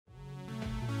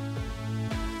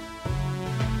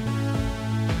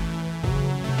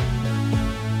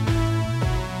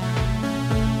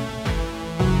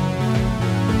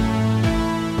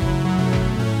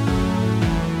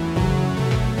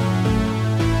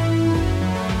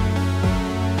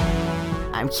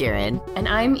Kieran. And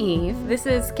I'm Eve. This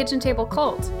is Kitchen Table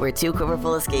Cult. We're two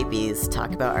quiverful escapees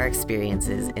talk about our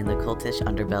experiences in the cultish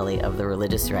underbelly of the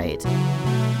religious right.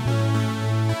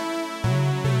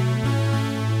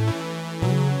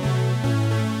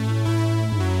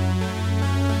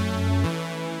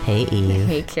 Hey, Eve.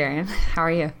 Hey, Kieran. How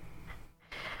are you?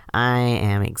 I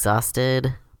am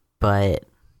exhausted, but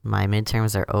my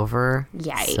midterms are over.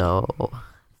 Yay. So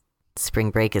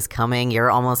spring break is coming. You're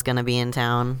almost going to be in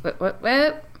town.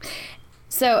 What?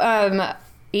 So,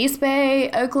 East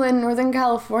Bay, Oakland, Northern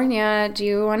California. Do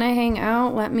you want to hang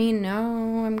out? Let me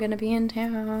know. I'm going to be in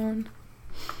town.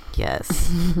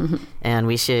 Yes. And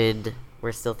we're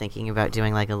still thinking about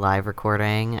doing like a live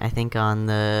recording, I think on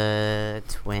the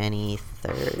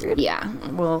 23rd. Yeah,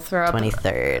 we'll throw up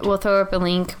 23rd. We'll throw up a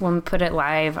link. We'll put it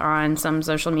live on some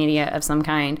social media of some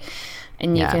kind,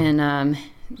 and you can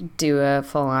do a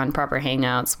full-on proper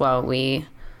hangouts while we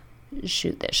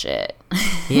shoot this shit.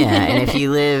 Yeah, and if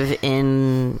you live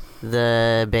in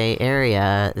the Bay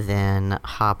Area, then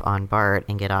hop on BART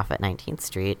and get off at 19th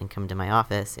Street and come to my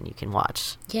office and you can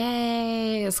watch.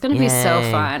 Yay! It's going to be so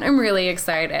fun. I'm really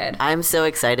excited. I'm so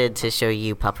excited to show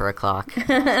you Pupper O'Clock,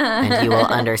 and you will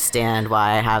understand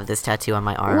why I have this tattoo on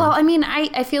my arm. Well, I mean,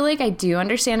 I feel like I do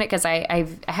understand it because I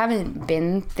haven't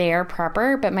been there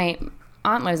proper, but my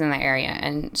aunt lives in the area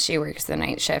and she works the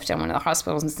night shift in one of the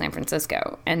hospitals in San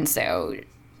Francisco, and so,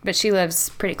 but she lives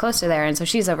pretty close to there, and so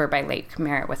she's over by Lake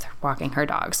Merritt with walking her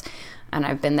dogs, and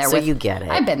I've been there so you get it.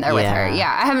 I've been there with her.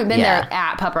 Yeah, I haven't been there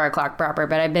at Pupper O'Clock proper,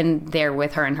 but I've been there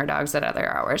with her and her dogs at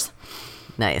other hours.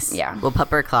 Nice. Yeah. Well,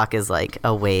 Pupper O'Clock is like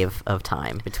a wave of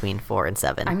time between 4 and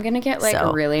 7. I'm going to get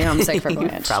really homesick for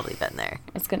Blanche. You've probably been there.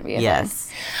 It's going to be a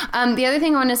yes. thing. The other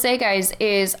thing I want to say, guys,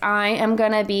 is I am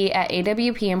going to be at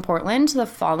AWP in Portland the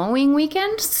following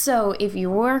weekend. So if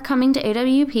you're coming to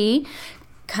AWP,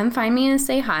 come find me and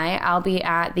say hi. I'll be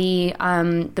at the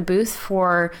booth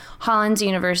for Hollins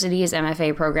University's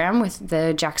MFA program with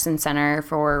the Jackson Center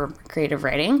for Creative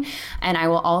Writing. And I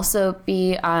will also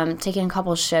be taking a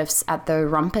couple shifts at the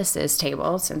Rumpus's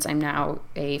table, since I'm now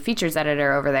a features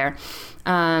editor over there.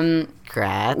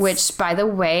 Congrats. Which, by the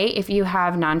way, if you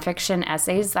have nonfiction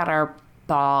essays that are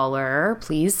baller,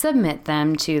 please submit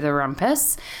them to the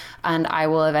Rumpus. And I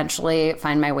will eventually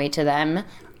find my way to them.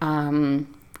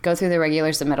 Go through the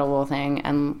regular submittable thing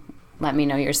and let me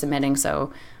know you're submitting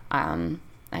so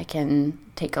I can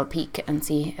take a peek and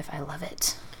see if I love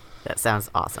it. That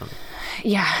sounds awesome.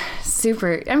 Yeah,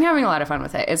 super. I'm having a lot of fun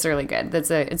with it. It's really good.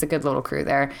 It's a good little crew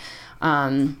there.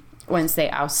 Once they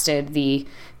ousted the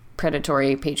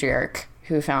predatory patriarch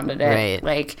who founded it. Right.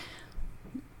 Like,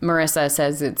 Marissa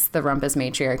says it's the Rumpus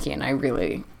matriarchy, and I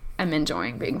really am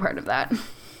enjoying being part of that.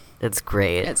 It's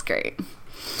great. It's great.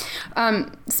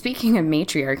 Speaking of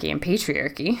matriarchy and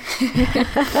patriarchy,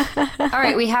 all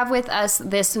right, we have with us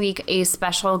this week a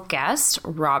special guest,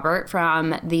 Robert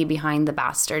from the Behind the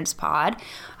Bastards pod,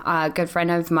 a good friend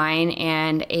of mine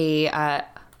and a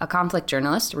conflict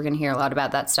journalist. We're going to hear a lot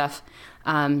about that stuff.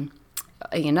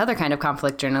 Another kind of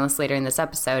conflict journalist later in this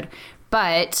episode,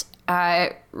 but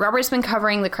Robert's been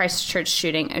covering the Christchurch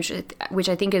shooting, which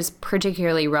I think is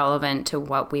particularly relevant to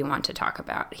what we want to talk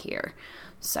about here.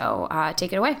 So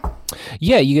take it away.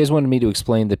 Yeah, you guys wanted me to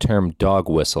explain the term dog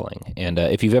whistling. And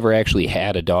if you've ever actually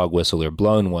had a dog whistle or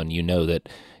blown one, you know that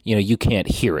you can't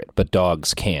hear it, but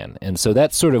dogs can. And so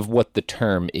that's sort of what the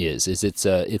term is it's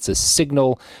a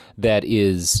signal that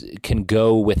can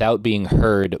go without being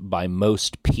heard by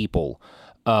most people,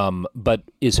 but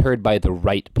is heard by the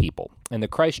right people. And the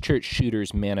Christchurch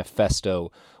shooters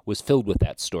manifesto was filled with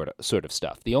that sort of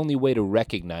stuff. The only way to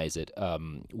recognize it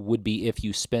would be if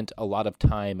you spent a lot of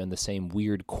time in the same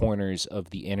weird corners of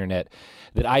the internet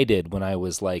that I did when I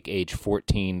was like age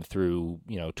 14 through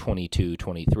 22,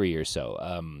 23 or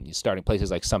so, starting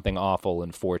places like Something Awful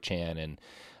and 4chan and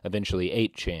eventually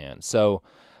 8chan. So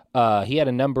he had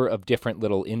a number of different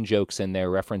little in-jokes in there,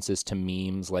 references to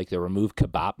memes like the Remove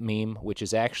Kebab meme, which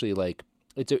is actually like,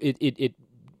 it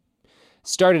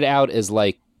started out as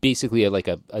like basically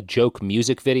a joke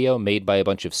music video made by a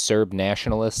bunch of Serb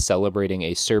nationalists celebrating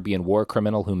a Serbian war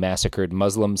criminal who massacred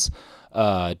Muslims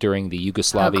during the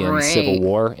Yugoslavian Civil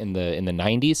War in the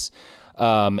 90s.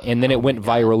 And then it went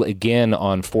viral again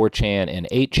on 4chan and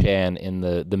 8chan in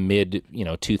the mid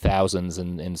 2000s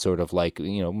and sort of like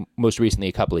most recently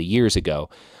a couple of years ago.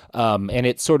 And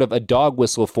it's sort of a dog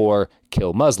whistle for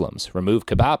kill Muslims, remove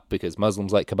kebab because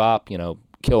Muslims like kebab,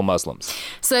 kill Muslims.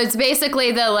 So it's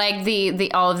basically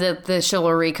the all of the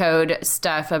chivalry code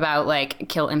stuff about like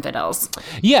kill infidels.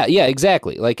 Yeah,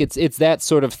 exactly. Like it's that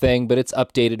sort of thing, but it's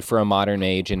updated for a modern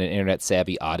age and an internet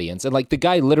savvy audience. And like the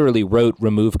guy literally wrote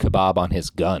 "remove kebab" on his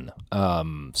gun.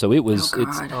 So it was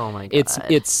Oh my God.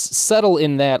 it's subtle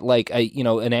in that like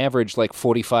an average like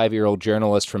 45-year-old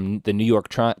journalist from the New York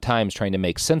Times trying to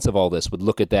make sense of all this would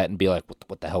look at that and be like,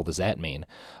 what the hell does that mean?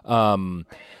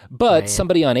 But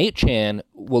somebody on 8chan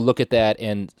will look at that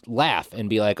and laugh and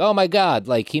be like, "Oh my God!"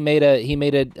 Like he made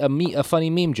a funny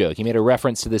meme joke. He made a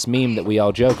reference to this meme that we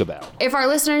all joke about. If our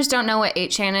listeners don't know what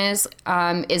 8chan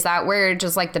is that where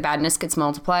just like the badness gets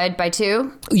multiplied by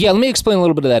 2? Yeah, let me explain a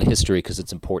little bit of that history because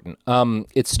it's important.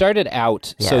 It started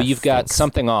out so Yes, you've got thanks.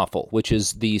 Something Awful, which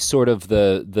is the sort of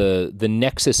the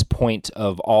nexus point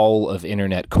of all of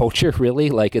internet culture. Really,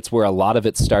 like it's where a lot of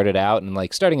it started out, and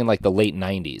like starting in like the late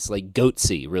 '90s, like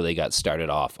Goatsy really got started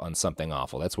off on Something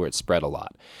Awful. That's where it spread a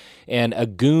lot. And a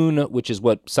goon, which is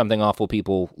what Something Awful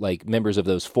people, like members of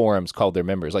those forums, called their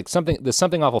members. Like the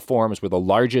Something Awful forums were the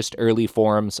largest early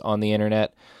forums on the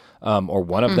internet, or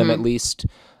one of them at least,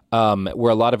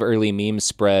 where a lot of early memes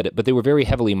spread, but they were very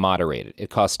heavily moderated. It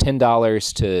cost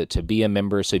 $10 to be a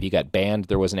member, so if you got banned,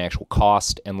 there was an actual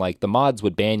cost, and like the mods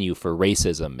would ban you for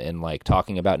racism and like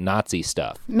talking about Nazi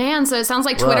stuff. Man, so it sounds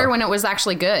like Twitter when it was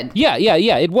actually good. Yeah,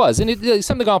 it was. And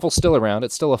Something Awful's still around.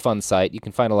 It's still a fun site. You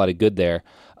can find a lot of good there.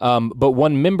 But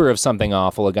one member of Something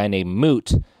Awful, a guy named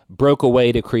Moot, broke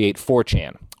away to create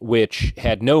 4chan, which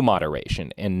had no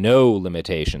moderation and no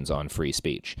limitations on free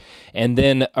speech. And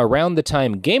then around the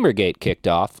time Gamergate kicked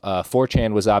off,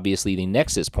 4chan was obviously the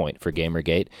nexus point for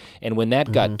Gamergate. And when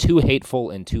that got too hateful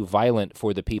and too violent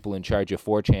for the people in charge of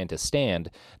 4chan to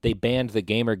stand, they banned the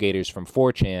Gamergaters from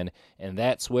 4chan, and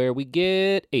that's where we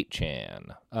get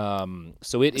 8chan.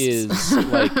 So it is,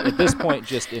 like, at this point,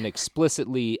 just an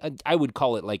explicitly, I would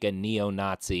call it like a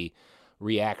neo-Nazi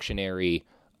reactionary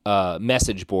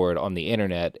message board on the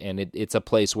internet, and it's a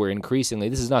place where increasingly,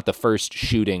 this is not the first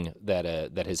shooting that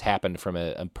has happened from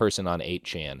a person on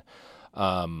 8chan.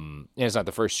 And it's not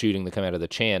the first shooting to come out of the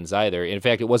Chans either. In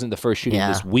fact, it wasn't the first shooting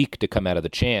this week to come out of the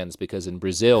Chans, because in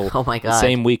Brazil, Oh my God. the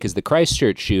same week as the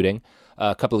Christchurch shooting,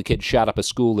 a couple of kids shot up a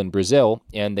school in Brazil,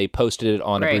 and they posted it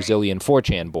on a Brazilian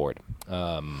 4chan board.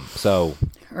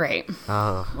 Right.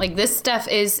 Oh. Like this stuff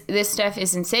is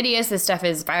insidious. This stuff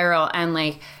is viral, and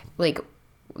like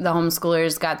the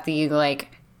homeschoolers got the like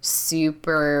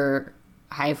super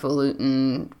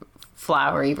highfalutin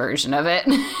flowery version of it.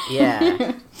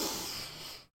 Yeah.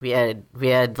 we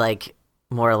had like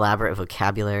more elaborate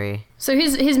vocabulary. So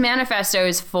his manifesto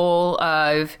is full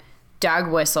of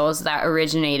dog whistles that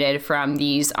originated from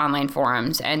these online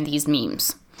forums and these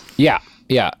memes. Yeah,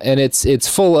 and it's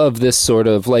full of this sort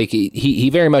of like he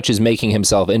very much is making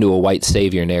himself into a white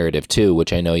savior narrative too,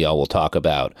 which I know y'all will talk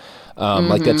about.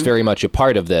 Like that's very much a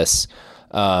part of this.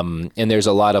 And there's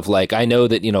a lot of like, I know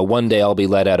that, one day I'll be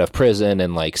let out of prison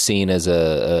and like seen as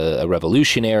a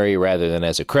revolutionary rather than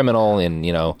as a criminal, and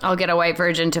I'll get a white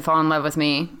virgin to fall in love with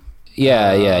me.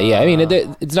 Yeah. I mean,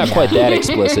 it's not quite that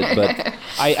explicit, but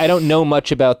I don't know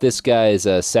much about this guy's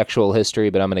sexual history,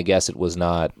 but I'm going to guess it was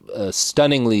not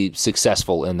stunningly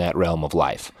successful in that realm of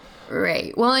life.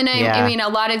 Right. Well, and I mean, a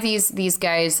lot of these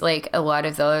guys, like a lot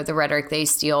of the rhetoric they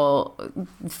steal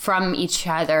from each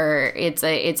other. It's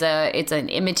an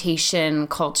imitation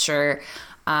culture.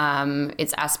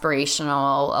 It's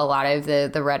aspirational. A lot of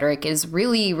the rhetoric is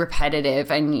really repetitive,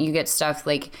 and you get stuff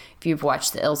like if you've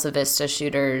watched the Ilsa Vista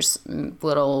shooters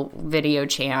little video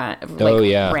chant,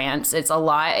 rants. It's a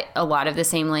lot of the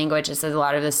same language. It says a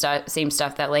lot of the same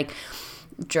stuff that like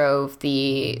drove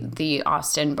the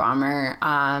Austin bomber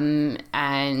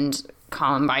and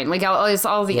Columbine. Like all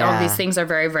these things are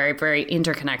very, very, very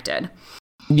interconnected.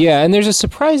 Yeah, and there's a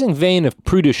surprising vein of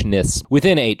prudishness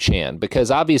within 8chan, because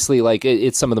obviously, like,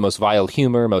 it's some of the most vile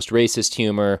humor, most racist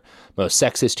humor, most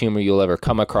sexist humor you'll ever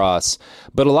come across,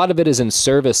 but a lot of it is in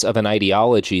service of an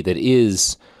ideology that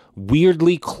is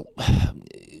weirdly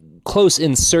close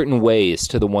in certain ways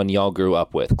to the one y'all grew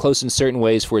up with, close in certain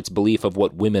ways for its belief of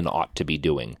what women ought to be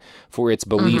doing, for its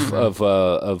belief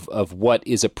of what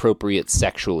is appropriate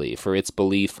sexually, for its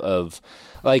belief of,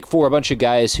 like, for a bunch of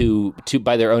guys who,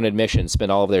 by their own admission,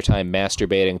 spend all of their time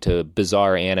masturbating to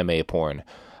bizarre anime porn.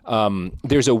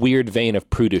 There's a weird vein of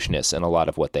prudishness in a lot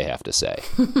of what they have to say.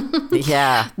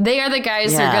 Yeah. They are the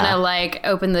guys who are gonna like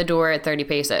open the door at 30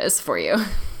 paces for you.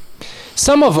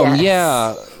 Some of them,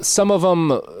 yeah. Some of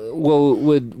them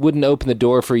wouldn't open the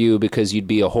door for you because you'd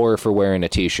be a whore for wearing a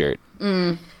t-shirt.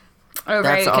 Oh,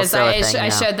 right, because I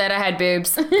showed that I had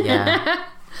boobs. Yeah.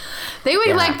 They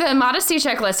would like the modesty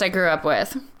checklist I grew up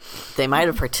with. They might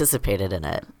have participated in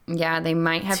it. Yeah, they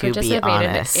might have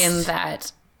participated in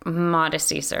that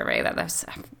modesty survey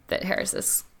that Harris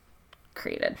has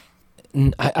created.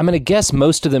 I'm going to guess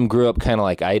most of them grew up kind of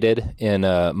like I did in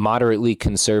moderately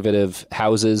conservative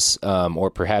houses, or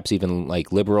perhaps even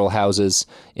like liberal houses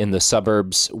in the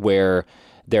suburbs where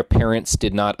their parents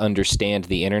did not understand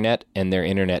the internet and their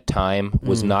internet time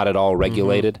was not at all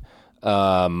regulated.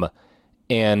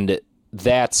 And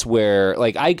that's where,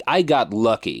 like, I got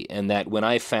lucky in that when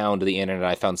I found the internet,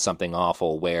 I found something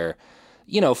awful where,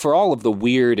 you know, for all of the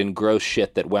weird and gross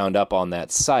shit that wound up on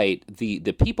that site, the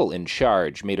people in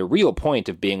charge made a real point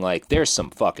of being like, there's some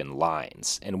fucking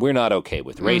lines, and we're not okay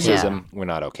with racism. We're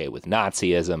not okay with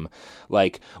Nazism.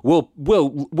 Like, we'll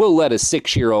let a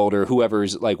 6-year-old or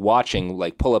whoever's like watching,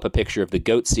 like, pull up a picture of the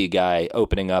Goatsy guy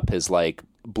opening up his like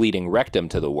bleeding rectum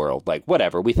to the world. Like,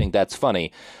 whatever, we think that's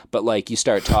funny, but like you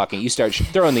start talking, you start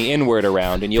throwing the N-word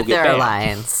around, and you'll get there are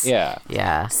banned. lines.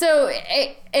 Yeah. So,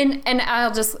 and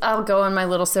I'll go on my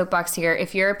little soapbox here.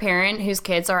 If you're a parent whose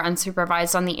kids are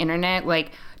unsupervised on the internet,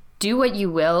 like, do what you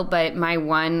will, but my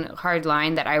one hard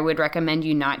line that I would recommend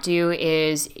you not do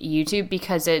is YouTube,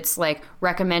 because it's like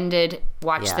recommended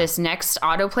watch this next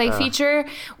autoplay feature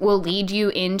will lead you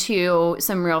into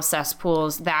some real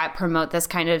cesspools that promote this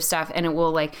kind of stuff, and it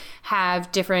will like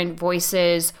have different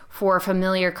voices for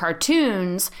familiar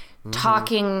cartoons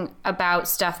talking about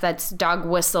stuff that's dog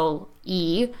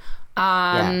whistle-y.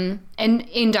 And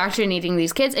indoctrinating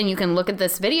these kids, and you can look at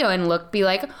this video and be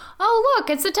like, oh, look,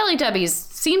 it's the Teletubbies,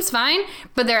 seems fine,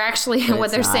 but they're actually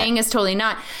what they're saying is totally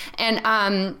not.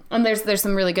 And there's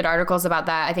some really good articles about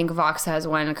that. I think Vox has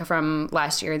one from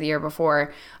last year or the year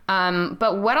before.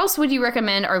 But what else would you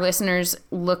recommend our listeners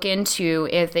look into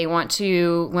if they want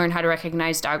to learn how to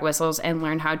recognize dog whistles and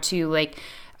learn how to like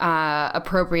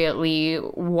appropriately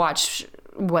watch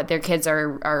what their kids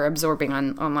are absorbing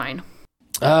online?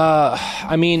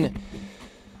 I mean,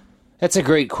 that's a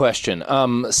great question.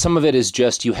 Some of it is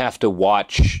just you have to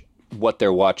watch what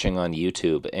they're watching on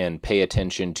YouTube and pay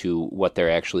attention to what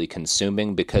they're actually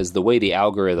consuming, because the way the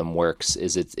algorithm works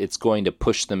is it's going to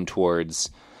push them towards,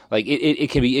 like,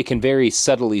 it can very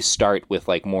subtly start with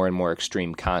like more and more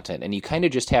extreme content, and you kind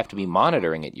of just have to be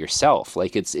monitoring it yourself.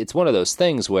 Like, it's one of those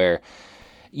things where,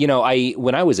 you know,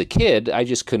 when I was a kid, I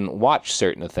just couldn't watch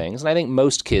certain things, and I think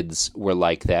most kids were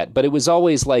like that. But it was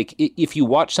always like, if you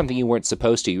watch something you weren't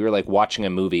supposed to, you were like watching a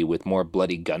movie with more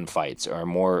bloody gunfights or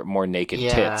more naked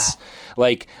tits.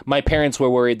 Like, my parents were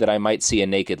worried that I might see a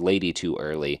naked lady too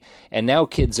early, and now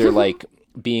kids are like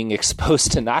being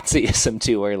exposed to Nazism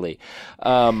too early.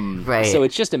 Right. So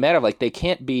it's just a matter of like they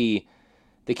can't be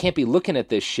looking at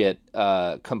this shit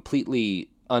completely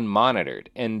unmonitored.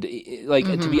 And like,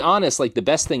 to be honest, like the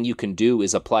best thing you can do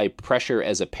is apply pressure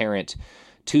as a parent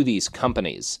to these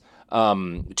companies,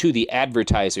 to the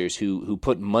advertisers who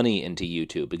put money into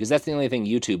YouTube, because that's the only thing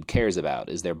YouTube cares about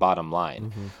is their bottom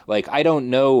line. Like, I don't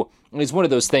know, it's one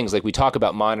of those things, like we talk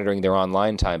about monitoring their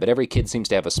online time, but every kid seems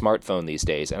to have a smartphone these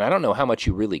days, and I don't know how much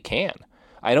you really can.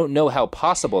 I don't know how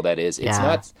possible that is.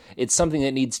 It's something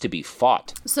that needs to be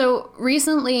fought. So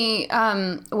recently,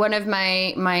 one of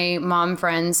my mom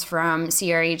friends from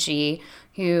CRHE,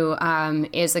 who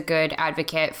is a good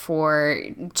advocate for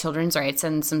children's rights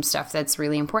and some stuff that's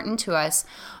really important to us,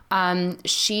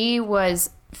 she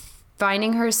was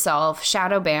finding herself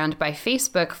shadow banned by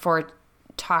Facebook for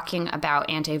talking about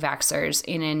anti-vaxxers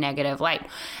in a negative light.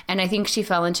 And I think she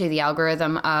fell into the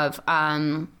algorithm of...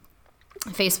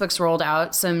 Facebook's rolled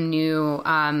out some new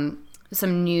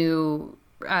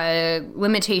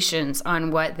limitations on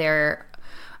what they're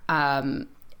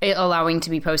allowing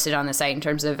to be posted on the site in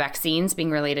terms of vaccines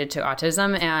being related to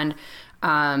autism and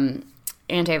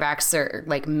anti-vaxxer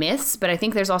like myths. But I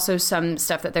think there's also some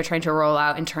stuff that they're trying to roll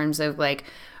out in terms of like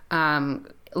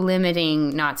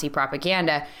limiting Nazi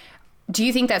propaganda. Do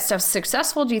you think that stuff's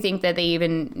successful? Do you think that they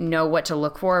even know what to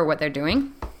look for or what they're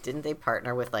doing? Didn't they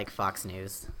partner with like Fox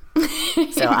News?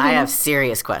 So I have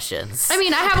serious questions. I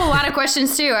mean, I have a lot of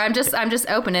questions too. I'm just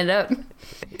opening it up.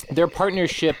 Their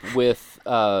partnership with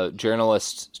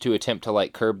journalists to attempt to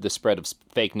like curb the spread of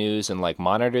fake news and like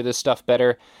monitor this stuff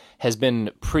better has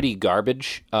been pretty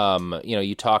garbage.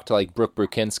 You talk to like Brooke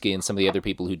Brukinski and some of the other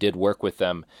people who did work with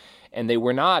them, and they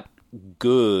were not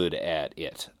good at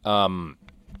it.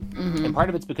 And part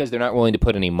of it's because they're not willing to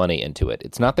put any money into it.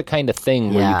 It's not the kind of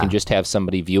thing where you can just have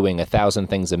somebody viewing 1,000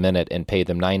 things a minute and pay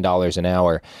them $9 an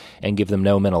hour and give them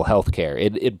no mental health care.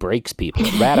 It breaks people.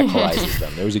 It radicalizes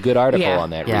them. There was a good article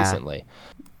on that recently.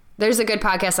 There's a good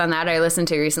podcast on that I listened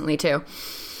to recently too.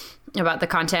 about the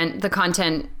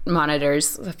content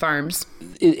monitors, the farms.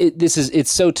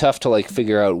 It's so tough to like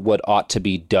figure out what ought to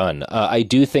be done. I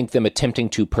do think them attempting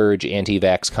to purge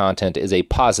anti-vax content is a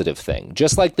positive thing.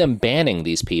 Just like them banning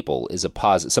these people is a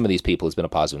positive. Some of these people has been a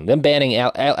positive. Them banning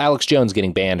Alex Jones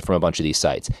getting banned from a bunch of these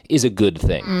sites is a good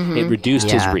thing. It reduced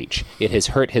his reach. It has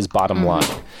hurt his bottom line.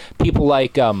 People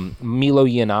like Milo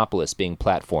Yiannopoulos being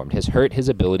platformed has hurt his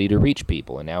ability to reach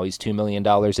people, and now he's $2 million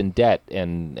in debt,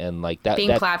 and like that.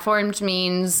 Being platformed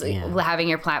means having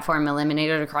your platform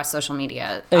eliminated across social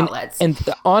media outlets. And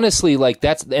honestly, like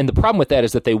the problem with that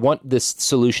is that they want this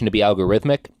solution to be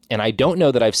algorithmic, and I don't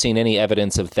know that I've seen any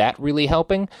evidence of that really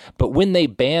helping. But when they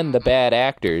ban the bad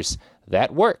actors,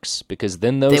 that works, because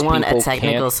then those people want a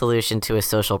technical solution to a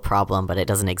social problem, but it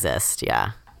doesn't exist.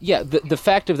 Yeah. Yeah, the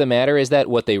fact of the matter is that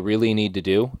what they really need to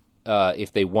do,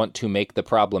 if they want to make the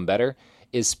problem better,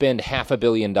 is spend $500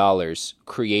 million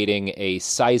creating a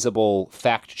sizable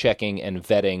fact-checking and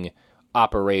vetting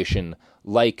operation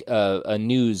like a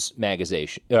news magazine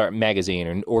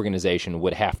or an organization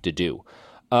would have to do.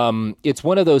 It's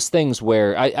one of those things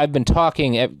where I've been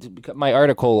talking. My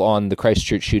article on the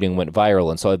Christchurch shooting went viral,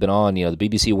 and so I've been on the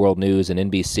BBC World News and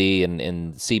NBC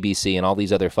and CBC and all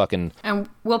these other fucking. And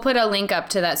we'll put a link up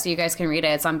to that so you guys can read it.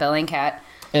 It's on Bellingcat.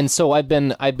 And so I've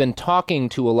been talking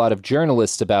to a lot of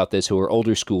journalists about this who are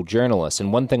older school journalists.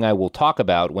 And one thing I will talk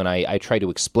about when I try to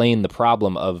explain the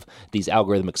problem of these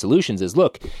algorithmic solutions is,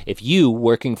 look, if you,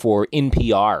 working for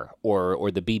NPR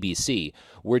or the BBC,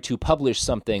 were to publish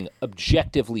something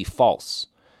objectively false,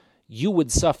 you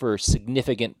would suffer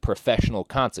significant professional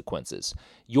consequences.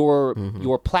 Your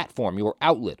platform, your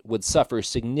outlet would suffer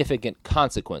significant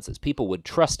consequences. People would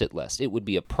trust it less. It would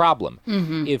be a problem.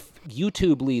 If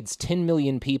YouTube leads 10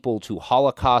 million people to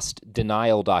Holocaust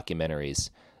denial documentaries,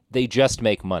 they just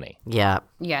make money. Yeah.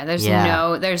 Yeah, there's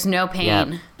no pain.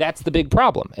 Yeah. That's the big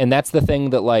problem. And that's the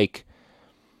thing that like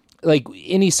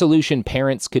any solution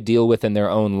parents could deal with in their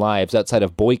own lives outside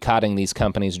of boycotting these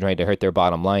companies and trying to hurt their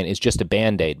bottom line is just a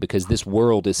Band-Aid, because this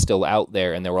world is still out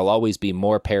there, and there will always be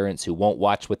more parents who won't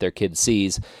watch what their kid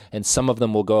sees, and some of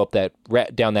them will go up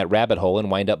down that rabbit hole and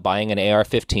wind up buying an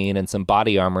AR-15 and some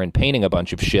body armor and painting a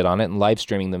bunch of shit on it and live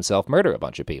streaming themselves murder a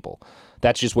bunch of people.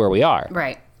 That's just where we are.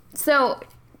 Right. So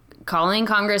calling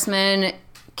congressmen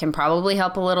can probably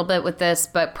help a little bit with this,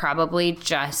 but probably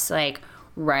just like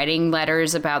writing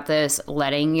letters about this,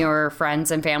 letting your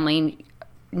friends and family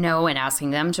know and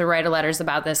asking them to write letters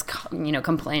about this,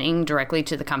 complaining directly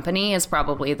to the company is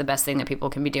probably the best thing that people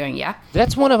can be doing. Yeah.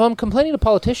 That's one of them. Complaining to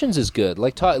politicians is good.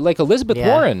 Like Elizabeth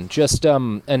Warren just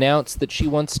announced that she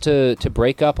wants to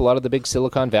break up a lot of the big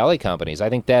Silicon Valley companies. I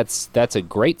think that's a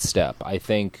great step. I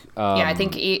think. I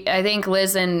think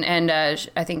Liz and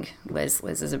I think Liz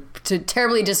is a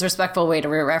terribly disrespectful way to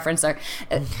reference her.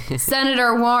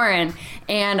 Senator Warren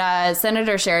and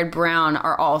Senator Sherrod Brown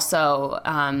are also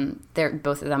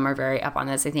both of them are very up on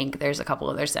this. I think there's a couple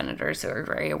of their senators who are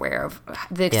very aware of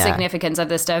the significance of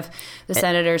this stuff. The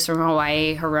senators from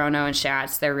Hawaii, Hirono and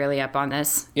Schatz, they're really up on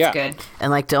this. Yeah. It's good.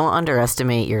 And don't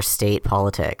underestimate your state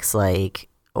politics,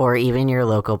 or even your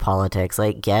local politics.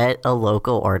 Get a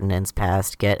local ordinance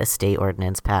passed, get a state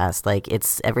ordinance passed.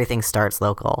 Everything starts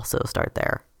local, so start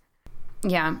there.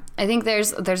 Yeah, I think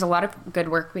there's a lot of good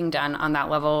work being done on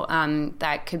that level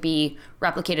that could be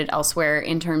replicated elsewhere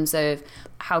in terms of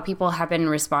how people have been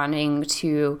responding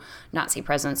to Nazi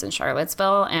presence in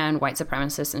Charlottesville and white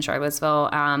supremacists in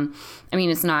Charlottesville.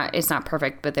 It's not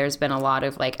perfect, but there's been a lot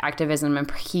of activism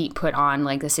and heat put on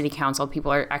the city council.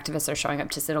 Activists are showing up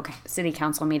to city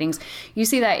council meetings. You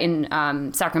see that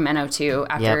in Sacramento too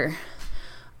after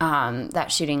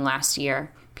that shooting last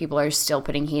year. People are still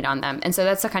putting heat on them. And so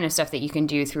that's the kind of stuff that you can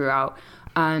do throughout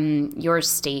your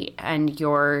state and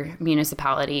your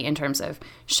municipality in terms of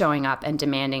showing up and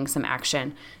demanding some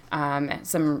action,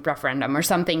 some referendum or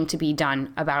something to be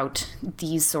done about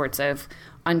these sorts of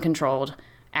uncontrolled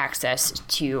access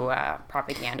to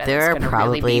propaganda. There that's are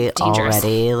probably really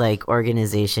already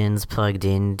organizations plugged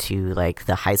into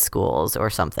the high schools or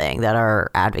something that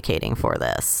are advocating for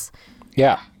this.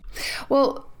 Yeah.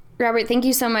 Well, Robert, thank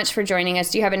you so much for joining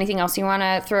us. Do you have anything else you want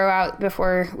to throw out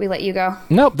before we let you go?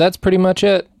 Nope, that's pretty much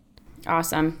it.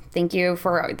 Awesome. Thank you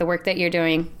for the work that you're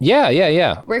doing.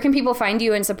 Yeah. Where can people find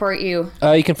you and support you?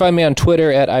 You can find me on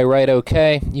Twitter at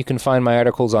iWriteOK. You can find my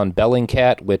articles on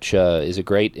Bellingcat, which is a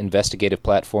great investigative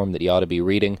platform that you ought to be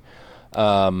reading.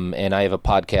 And I have a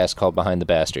podcast called Behind the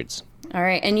Bastards. All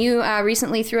right. And you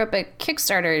recently threw up a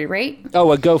Kickstarter, right?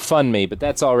 Oh, a GoFundMe, but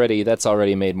that's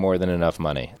already made more than enough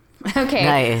money. Okay.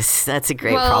 Nice. That's a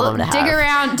great problem to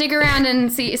have. Dig around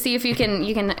and see if you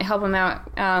can help them out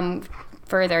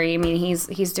further. I mean,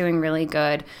 he's doing really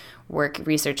good work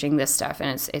researching this stuff,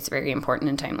 and it's very important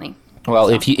and timely. Well,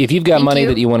 So, if you've got money you.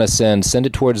 that you want to send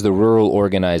it towards the Rural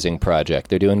Organizing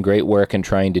Project. They're doing great work in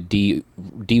trying to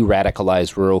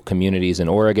de-radicalize rural communities in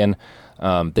Oregon.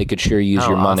 They could sure use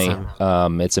your money.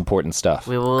 It's important stuff.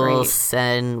 We will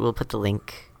Great. we'll put the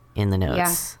link in the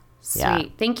notes. Yeah.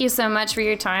 Sweet. Thank you so much for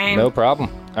your time. No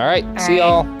problem. All right. See right.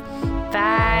 y'all.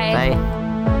 Bye. Bye.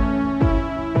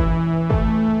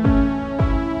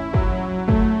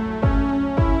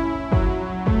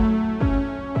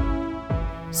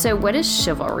 So what is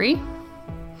chivalry?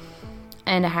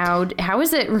 And how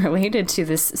is it related to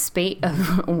this spate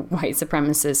of white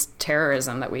supremacist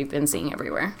terrorism that we've been seeing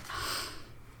everywhere?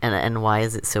 And why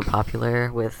is it so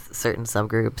popular with certain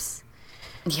subgroups?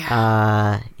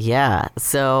 Yeah.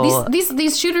 So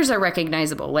these shooters are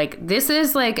recognizable. Like, this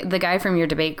is like the guy from your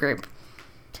debate group.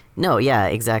 no, yeah,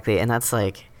 exactly. And that's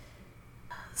like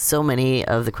so many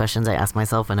of the questions I ask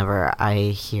myself whenever I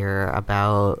hear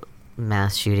about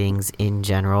mass shootings in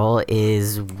general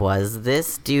is, was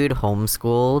this dude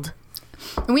homeschooled?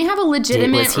 And we have a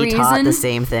legitimate Was he reason. taught the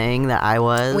same thing that I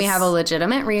was? We have a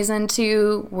legitimate reason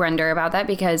to wonder about that,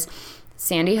 because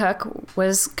Sandy Hook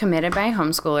was committed by a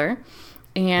homeschooler,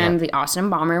 and the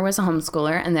Austin bomber was a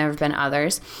homeschooler, and there have been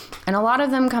others. And a lot of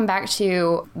them come back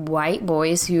to white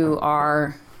boys who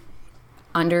are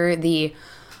under the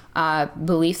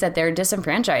belief that they're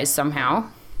disenfranchised somehow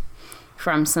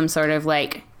from some sort of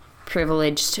like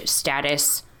privileged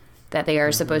status that they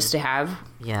are supposed to have.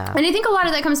 Yeah. And I think a lot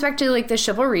of that comes back to like the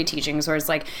chivalry teachings, where it's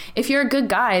like, if you're a good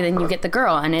guy, then you get the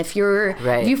girl, and if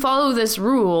you follow this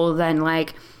rule, then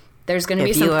like there's going to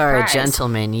be some If you are prize. a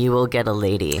gentleman, you will get a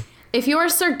lady. If you are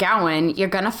Sir Gawain, you're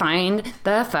going to find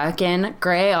the fucking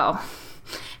grail,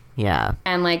 Yeah.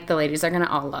 and like the ladies are going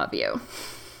to all love you.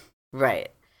 Right.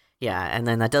 Yeah, and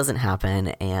then that doesn't happen,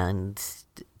 and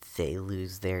they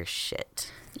lose their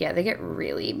shit. Yeah, they get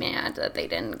really mad that they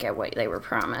didn't get what they were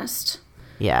promised.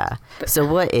 Yeah. So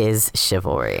what is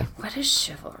chivalry? What is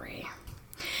chivalry?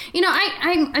 You know,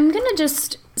 I'm going to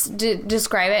just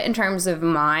describe it in terms of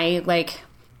my, like,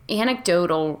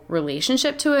 anecdotal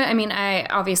relationship to it. I mean,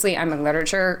 I'm a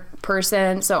literature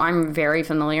person, so I'm very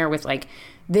familiar with, like,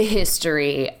 the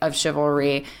history of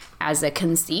chivalry as a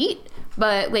conceit.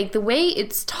 But, like, the way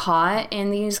it's taught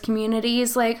in these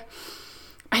communities, like,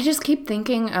 I just keep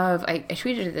thinking of, I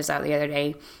tweeted this out the other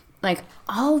day, like,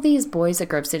 all these boys at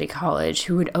Grove City College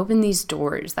who would open these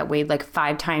doors that weighed like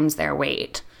 5 times their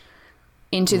weight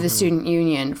into the student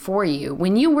union for you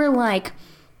when you were like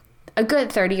a good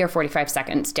 30 or 45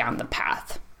 seconds down the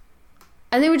path.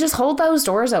 And they would just hold those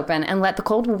doors open and let the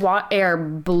cold air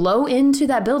blow into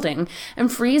that building and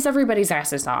freeze everybody's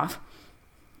asses off,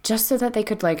 just so that they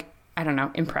could, like, I don't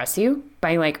know, impress you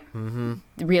by, like,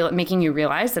 making you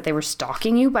realize that they were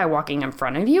stalking you by walking in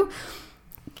front of you.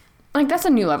 Like, that's a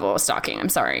new level of stalking. I'm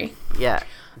sorry. Yeah.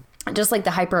 Just, like,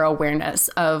 the hyper awareness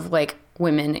of, like,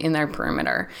 women in their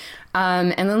perimeter.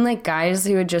 And then, like, guys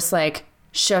who would just, like,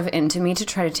 shove into me to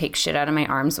try to take shit out of my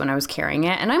arms when I was carrying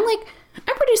it. And I'm like,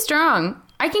 I'm pretty strong.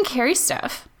 I can carry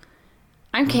stuff.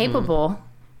 I'm capable.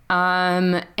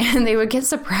 And they would get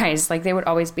surprised. Like, they would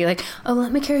always be like, oh,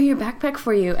 let me carry your backpack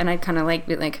for you. And I'd kind of like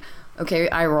be like, okay,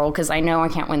 I roll, because I know I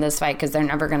can't win this fight because they're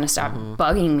never going to stop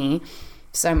bugging me.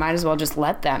 So I might as well just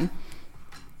let them.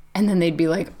 And then they'd be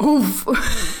like, oof,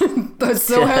 that's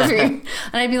so heavy. And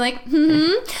I'd be like,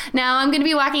 now I'm going to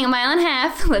be walking 1.5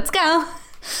 miles. Let's go.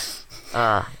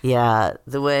 Yeah,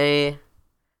 the way,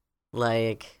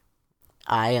 like,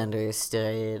 I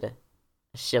understood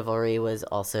chivalry was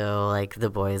also, like, the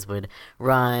boys would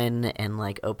run and,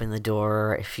 like, open the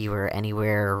door if you were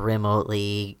anywhere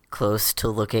remotely close to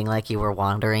looking like you were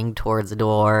wandering towards the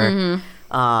door.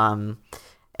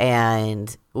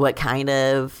 And what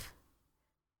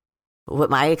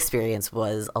my experience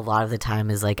was a lot of the time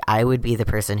is, like, I would be the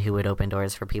person who would open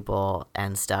doors for people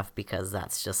and stuff because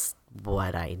that's just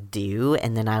what I do,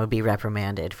 and then I would be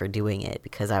reprimanded for doing it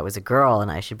because I was a girl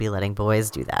and I should be letting boys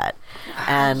do that.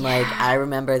 And like, I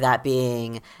remember that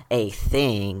being a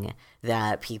thing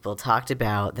that people talked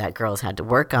about that girls had to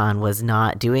work on, was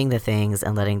not doing the things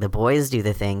and letting the boys do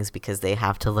the things, because they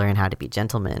have to learn how to be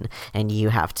gentlemen and you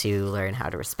have to learn how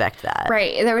to respect that.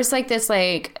 Right. There was like this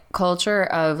like culture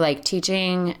of like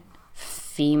teaching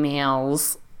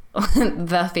females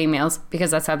the females,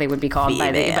 because that's how they would be called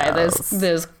by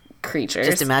those creatures.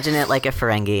 Just imagine it like a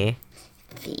Ferengi.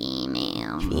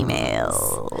 Females.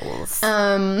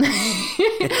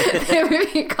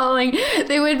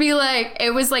 They would be like,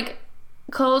 it was like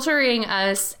culturing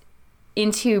us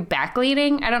into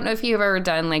backleading. I don't know if you've ever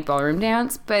done like ballroom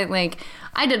dance, but like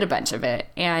I did a bunch of it,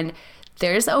 and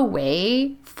there's a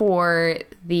way for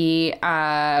the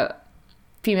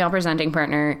female presenting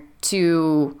partner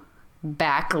to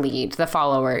back lead the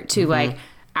follower to like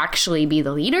actually be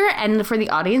the leader, and for the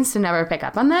audience to never pick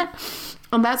up on that.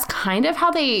 And that's kind of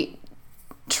how they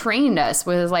trained us,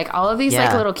 with like all of these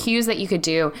like little cues that you could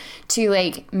do to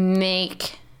like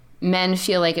make men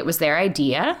feel like it was their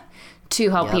idea to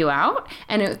help you out,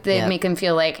 and they make them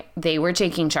feel like they were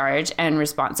taking charge and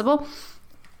responsible.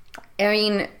 I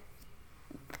mean,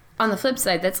 on the flip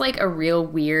side, that's like a real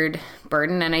weird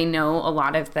burden. And I know a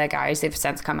lot of the guys who've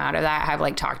since come out of that have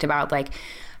like talked about like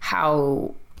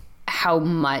how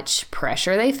much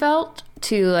pressure they felt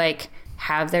to like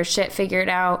have their shit figured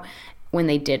out when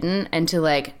they didn't, and to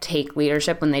like take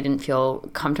leadership when they didn't feel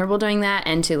comfortable doing that,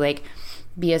 and to like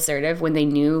be assertive when they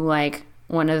knew like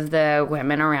one of the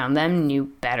women around them knew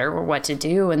better what to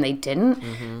do and they didn't.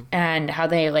 And how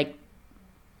they like,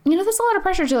 you know, there's a lot of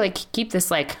pressure to like keep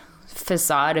this like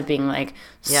facade of being like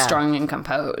strong and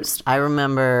composed. I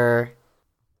remember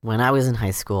when I was in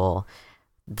high school,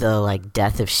 the like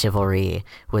death of chivalry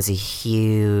was a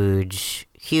huge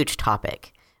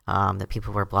topic that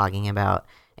people were blogging about.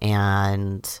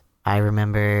 And I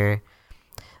remember,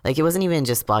 like, it wasn't even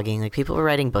just blogging, like people were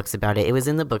writing books about it. It was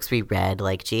in the books we read.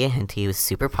 Like Gia Henty was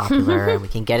super popular and we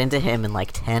can get into him in like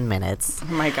 10 minutes.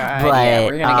 Oh my god. But, yeah,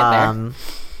 we're gonna get there.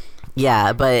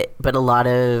 Yeah, but a lot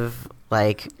of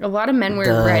men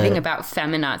were writing about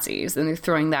feminazis, and they're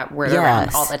throwing that word around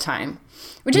all the time,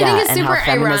 which I think is super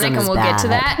ironic, and we'll get to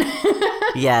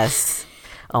that. Yes.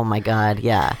 Oh my god.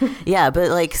 Yeah. Yeah.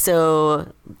 But like,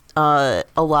 so a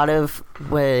lot of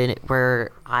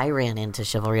where I ran into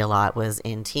chivalry a lot was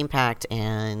in Team Pact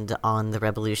and on the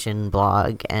Revolution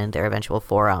blog and their eventual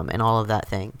forum and all of that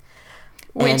thing.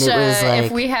 Which,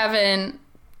 if we haven't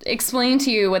explain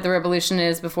to you what the Revolution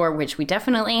is before, which we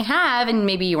definitely have, and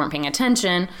maybe you weren't paying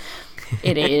attention,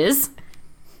 it is.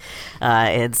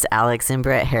 It's Alex and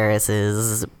Brett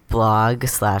Harris's blog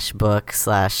 / book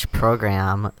 /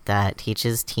 program that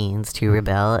teaches teens to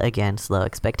rebel against low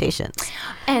expectations.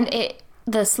 And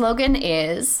the slogan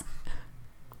is...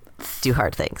 Do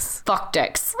hard things. Fuck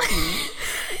dicks.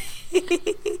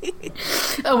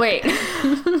 Oh, wait.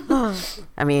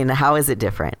 I mean, how is it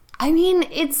different? I mean,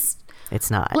 It's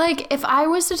not. Like, if I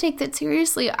was to take that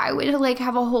seriously, I would, like,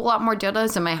 have a whole lot more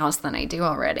dildos in my house than I do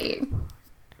already.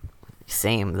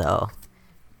 Same, though.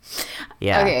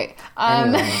 Yeah. Okay.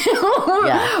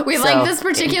 We like this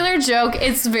particular joke.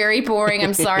 It's very boring.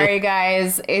 I'm sorry,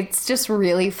 guys. It's just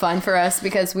really fun for us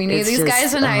because we knew these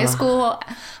guys in high school.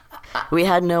 We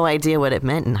had no idea what it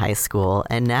meant in high school,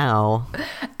 and now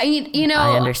I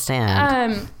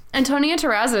understand. Antonia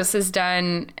Terrazas has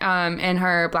done in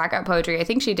her Blackout Poetry. I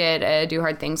think she did a Do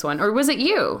Hard Things one, or was it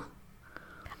you?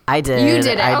 I did. You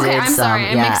did it. Okay, I'm sorry.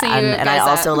 I'm mixing you guys and I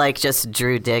also up. like just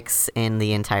drew dicks in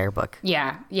the entire book.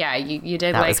 Yeah. You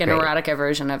did that like an erotica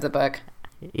version of the book.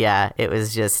 Yeah, it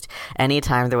was just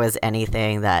anytime there was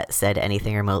anything that said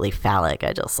anything remotely phallic,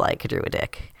 I just like drew a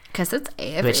dick. Because it's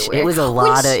everywhere. Which it was a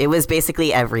lot of. It was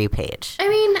basically every page. I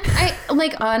mean, I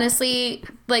like honestly,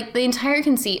 like the entire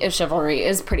conceit of chivalry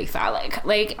is pretty phallic.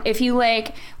 Like if you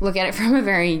like look at it from a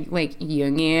very like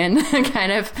Jungian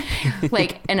kind of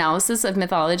like analysis of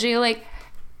mythology, like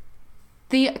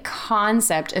the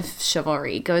concept of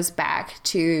chivalry goes back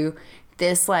to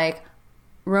this like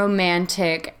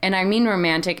romantic, and I mean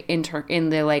romantic in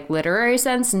the like literary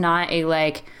sense, not a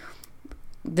like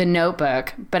The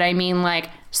Notebook, but I mean like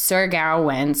Sir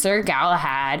Gawain, Sir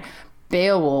Galahad,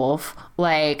 Beowulf,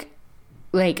 like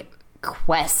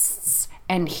quests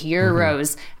and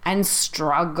heroes and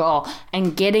struggle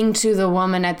and getting to the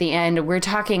woman at the end. We're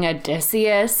talking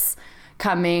Odysseus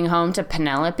coming home to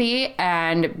Penelope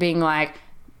and being like,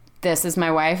 this is my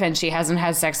wife and she hasn't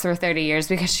had sex for 30 years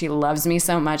because she loves me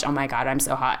so much. Oh my God, I'm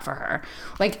so hot for her.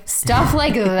 Like stuff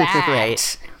like that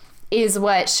right. is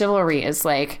what chivalry is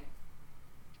like.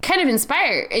 Kind of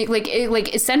inspired,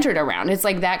 it's centered around. It's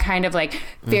like that kind of like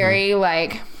very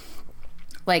like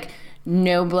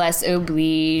noblesse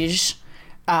oblige,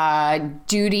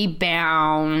 duty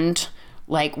bound,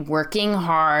 like working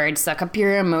hard, suck up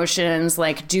your emotions,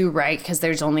 like do right because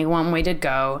there's only one way to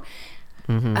go.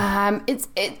 It's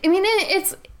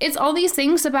all these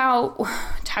things about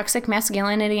toxic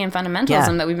masculinity and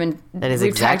fundamentalism that that is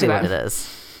exactly what it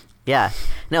is. Yeah,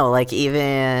 no, like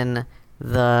even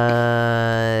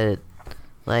the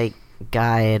like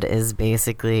guide is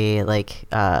basically like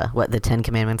the 10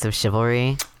 Commandments of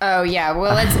Chivalry. Oh yeah,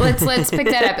 well let's pick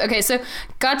that up. Okay, so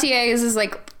Gautier is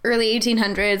like early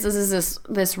 1800s. This is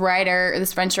this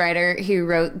French writer who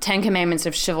wrote 10 Commandments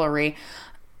of Chivalry.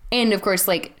 And of course,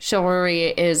 like, chivalry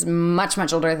is much,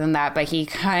 much older than that, but he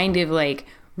kind of like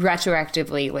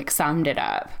retroactively like summed it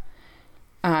up.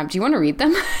 Do you want to read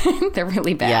them? They're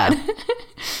really bad.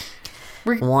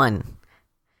 Yeah. 1.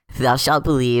 Thou shalt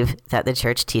believe that the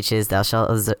church teaches, thou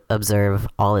shalt observe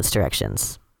all its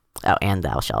directions. Oh, and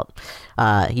thou shalt.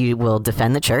 You will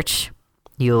defend the church.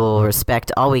 You will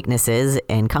respect all weaknesses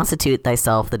and constitute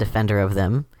thyself the defender of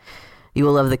them. You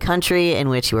will love the country in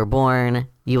which you were born.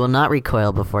 You will not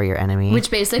recoil before your enemy. Which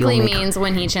basically means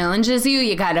when he challenges you,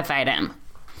 you gotta fight him.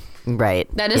 Right.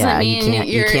 That doesn't mean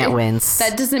you can't wince.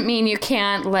 That doesn't mean you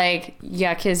can't like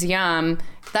yuck his yum.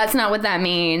 That's not what that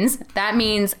means. That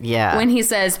means when he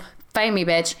says, "Fight me,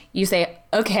 bitch," you say,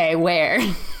 "Okay, where?"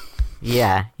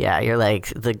 Yeah. You're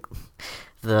like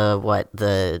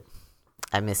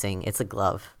I'm missing. It's a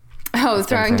glove. Oh, It's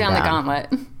throwing been down the thrown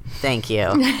gauntlet. Thank you.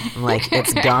 I'm like,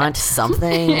 it's gaunt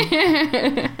something.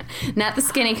 Not the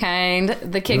skinny kind,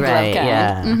 the kid Right,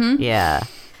 glove kind. yeah.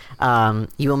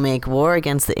 You will make war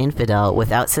against the infidel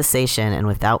without cessation and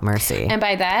without mercy. And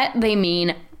by that, they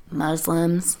mean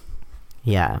Muslims.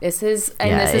 Yeah. This is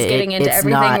getting into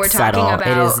everything we're talking about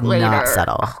later. It is later. not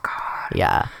subtle. Oh, God.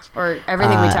 Yeah. Or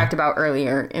everything we talked about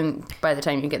earlier by the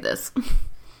time you get this.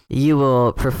 You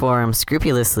will perform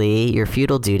scrupulously your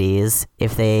feudal duties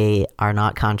if they are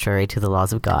not contrary to the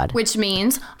laws of God. Which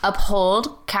means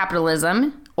uphold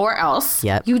capitalism or else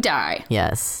you die.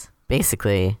 Yes.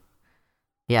 Basically.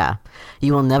 Yeah.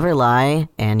 You will never lie,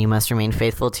 and you must remain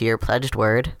faithful to your pledged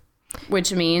word.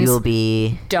 Which means you'll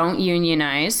be... don't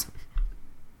unionize.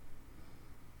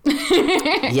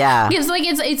 Yeah. It's like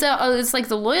it's like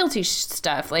the loyalty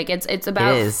stuff. Like it's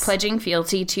about pledging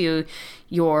fealty to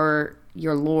your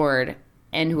lord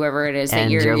and whoever it is that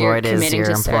and you're lord committing is your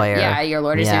to employer. Yeah, your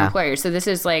lord is your employer. So this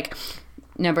is like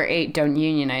number 8, don't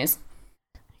unionize.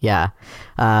 Yeah.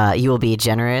 You will be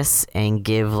generous and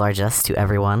give largesse to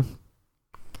everyone.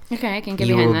 Okay, I can get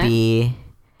behind that. You will be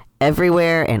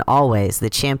everywhere and always the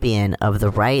champion of the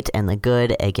right and the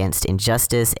good against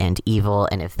injustice and evil.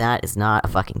 And if that is not a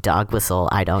fucking dog whistle,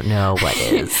 I don't know what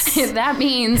is. That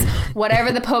means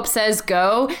whatever the Pope says,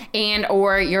 go, and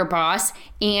or your boss,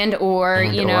 and or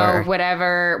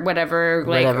whatever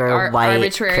like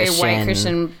arbitrary white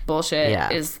Christian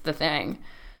bullshit is the thing.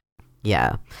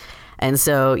 Yeah. And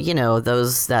so,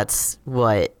 that's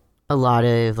what a lot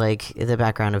of like the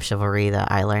background of chivalry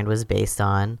that I learned was based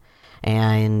on.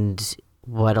 And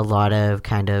what a lot of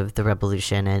kind of the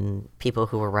revolution and people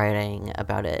who were writing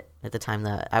about it at the time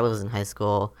that I was in high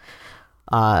school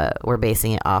were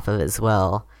basing it off of as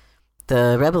well.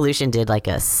 The revolution did like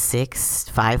a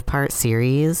 5-part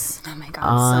series oh my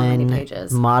God, so many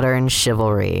pages. Modern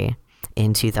chivalry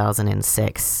in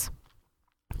 2006.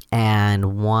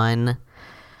 And one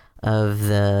of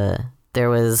there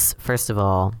was, first of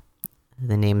all,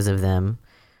 the names of them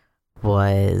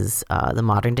was the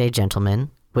modern day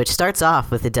gentleman, which starts off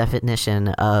with the definition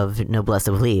of noblesse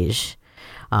oblige.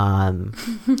 And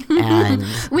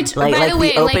which, by the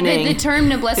way, like the term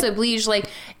noblesse oblige, like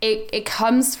it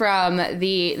comes from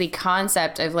the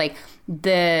concept of like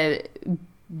the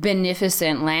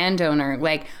beneficent landowner,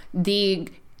 like the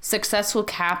successful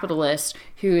capitalist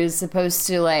who is supposed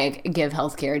to like give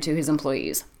healthcare to his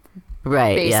employees.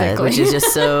 Right, basically. Yeah, which is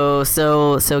just so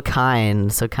kind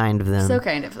of them. So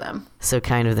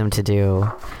kind of them to do.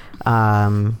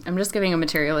 I'm just giving a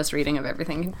materialist reading of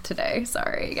everything today.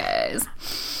 Sorry, guys.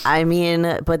 I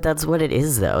mean, but that's what it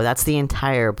is, though. That's the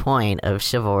entire point of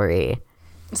chivalry.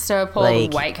 So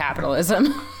uphold white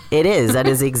capitalism. It is. That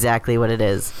is exactly what it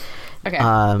is. Okay.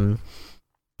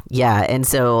 Yeah, and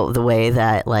so the way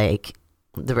that like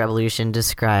the revolution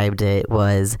described it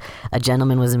was a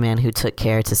gentleman was a man who took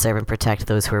care to serve and protect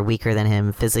those who were weaker than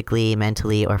him physically,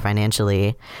 mentally, or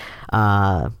financially.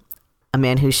 A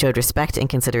man who showed respect and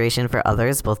consideration for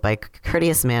others, both by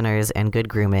courteous manners and good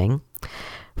grooming.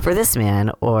 For this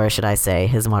man, or should I say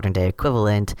his modern day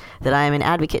equivalent, that I am an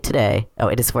advocate today. Oh,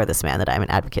 it is for this man that I am an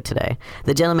advocate today.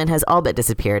 The gentleman has all but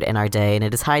disappeared in our day, and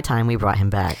it is high time we brought him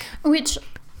back. Which...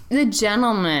 The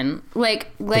gentleman,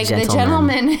 the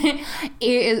gentleman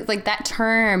is like that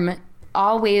term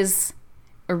always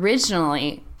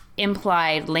originally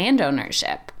implied land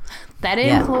ownership. That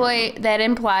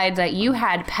implied that you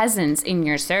had peasants in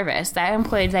your service. That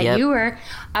implied that you were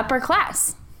upper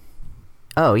class.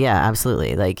 Oh yeah,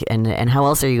 absolutely. Like, and how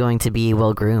else are you going to be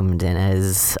well groomed and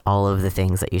as all of the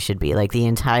things that you should be? Like the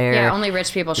entire only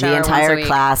rich people shower the entire once a week.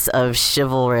 Class of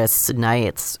chivalrous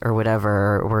knights or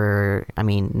whatever were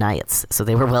knights, so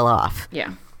they were well off. Yeah.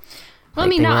 Well, like, I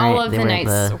mean, not all of the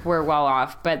knights were well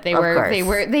off, but they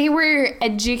were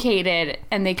educated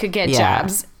and they could get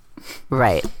jobs.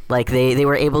 Right. Like they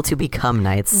were able to become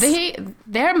knights.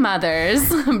 Their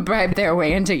mothers bribed their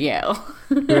way into Yale.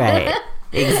 Right.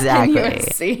 Exactly.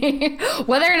 USC.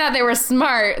 Whether or not they were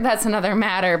smart, that's another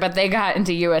matter, but they got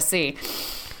into USC.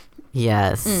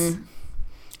 Yes.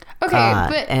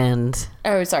 Okay, and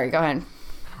oh, sorry, go ahead.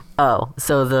 oh,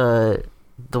 so the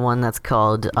one that's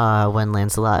called When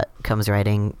Lancelot Comes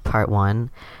Riding Part 1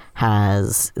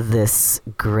 has this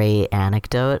great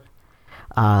anecdote.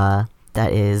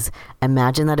 That is,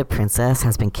 imagine that a princess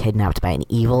has been kidnapped by an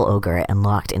evil ogre and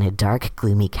locked in a dark,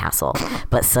 gloomy castle.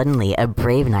 But suddenly, a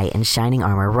brave knight in shining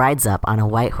armor rides up on a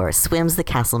white horse, swims the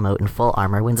castle moat in full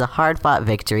armor, wins a hard-fought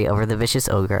victory over the vicious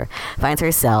ogre, finds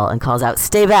her cell, and calls out,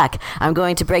 "Stay back! I'm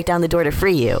going to break down the door to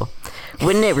free you."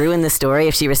 Wouldn't it ruin the story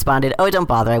if she responded, "Oh, don't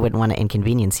bother, I wouldn't want to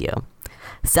inconvenience you"?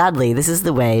 Sadly, this is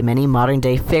the way many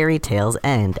modern-day fairy tales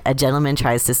end. A gentleman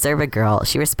tries to serve a girl.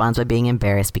 She responds by being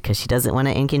embarrassed because she doesn't want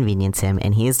to inconvenience him,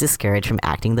 and he is discouraged from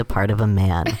acting the part of a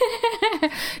man.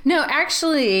 No,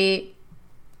 actually,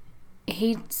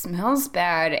 he smells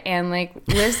bad and like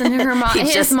lives in her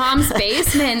mom's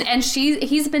basement, and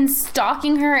he's been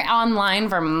stalking her online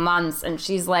for months, and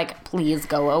she's like, "Please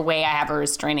go away. I have a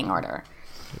restraining order."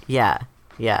 Yeah.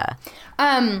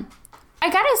 I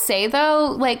gotta say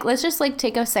though, like, let's just like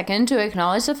take a second to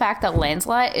acknowledge the fact that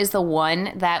Lancelot is the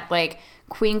one that like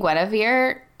Queen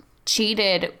Guinevere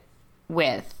cheated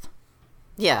with.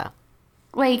 Yeah.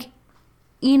 Like,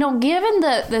 you know, given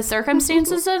the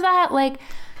circumstances of that, like,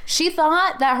 she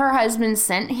thought that her husband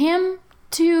sent him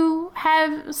to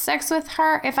have sex with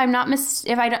her. If I'm not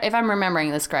if I'm remembering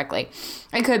this correctly,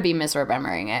 I could be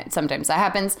misremembering it. Sometimes that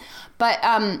happens, but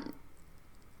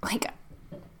like,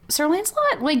 Sir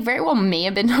Lancelot, like, very well may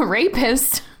have been a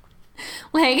rapist.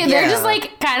 Like, they're just,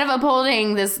 like, kind of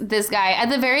upholding this guy. At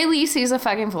the very least, he's a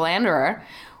fucking philanderer,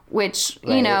 which,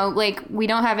 you know, like, we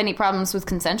don't have any problems with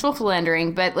consensual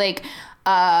philandering, but, like,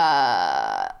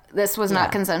 this was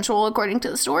not consensual according to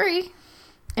the story.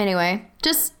 Anyway,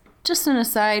 just an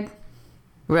aside.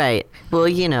 Right. Well,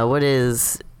 you know, what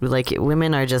is, like,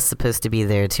 women are just supposed to be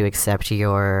there to accept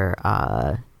your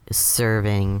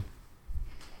serving.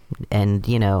 And,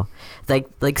 you know,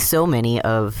 like so many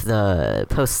of the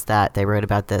posts that they wrote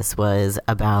about this was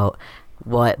about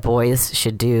what boys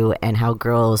should do and how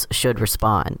girls should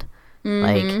respond.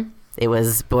 Like, it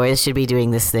was boys should be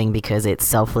doing this thing because it's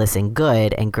selfless and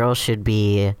good, and girls should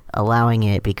be allowing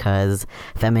it because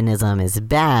feminism is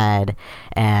bad,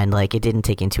 and, like, it didn't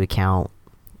take into account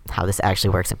how this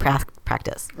actually works in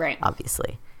practice. Right.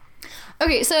 Obviously.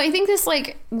 Okay, so I think this,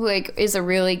 like is a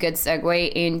really good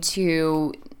segue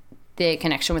into the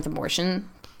connection with abortion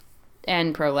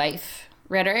and pro-life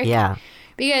rhetoric. Yeah.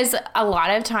 Because a lot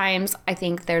of times I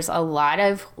think there's a lot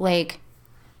of like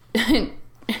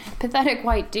pathetic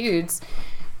white dudes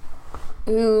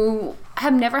who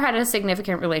have never had a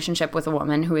significant relationship with a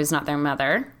woman who is not their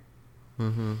mother,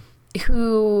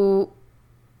 who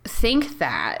think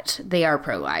that they are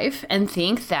pro-life and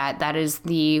think that that is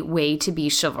the way to be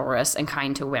chivalrous and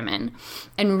kind to women,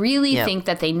 and really think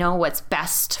that they know what's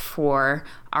best for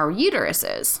our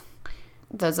uteruses,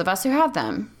 those of us who have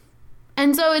them.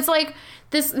 And so it's like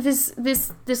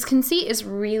this conceit is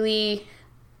really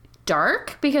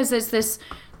dark because it's this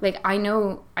like, I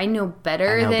know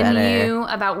better than you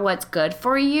about what's good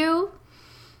for you.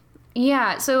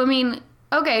 Yeah, so I mean,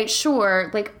 okay, sure,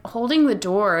 like, holding the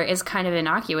door is kind of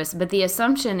innocuous, but the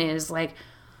assumption is, like,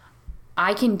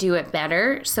 I can do it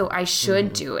better, so I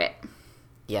should do it.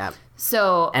 Yeah.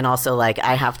 So... And also, like,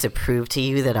 I have to prove to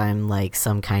you that I'm, like,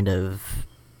 some kind of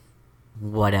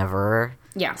whatever.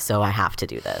 Yeah. So I have to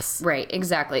do this. Right,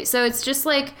 exactly. So it's just,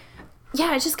 like...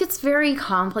 Yeah, it just gets very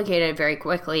complicated very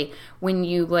quickly when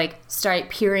you, like, start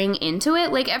peering into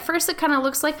it. Like, at first it kind of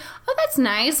looks like, oh, that's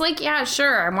nice. Like, yeah,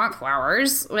 sure, I want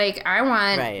flowers. Like, I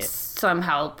want some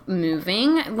help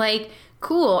moving. Like,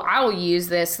 cool, I'll use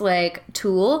this, like,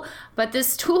 tool. But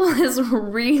this tool is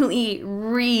really,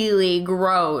 really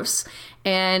gross.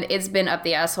 And it's been up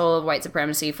the asshole of white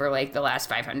supremacy for, like, the last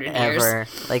 500 years. Ever.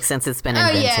 Like, since it's been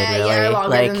invented, really. Yeah, longer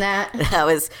like, than that. That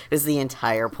was the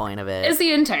entire point of it. It's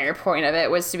the entire point of it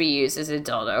was to be used as a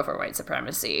dildo for white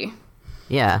supremacy.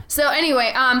 Yeah. So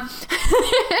anyway,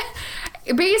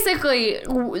 basically,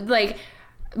 like,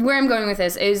 where I'm going with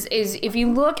this is if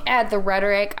you look at the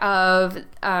rhetoric of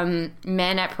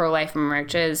men at pro-life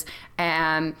marches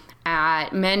and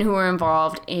at men who are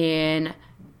involved in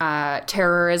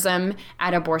terrorism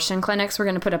at abortion clinics, we're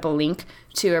going to put up a link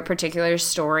to a particular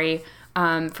story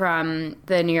from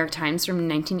the New York Times from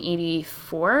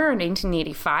 1984 or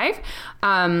 1985.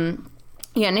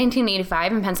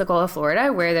 1985 in Pensacola,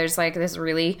 Florida, where there's like this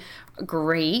really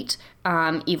great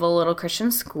evil little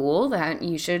Christian school that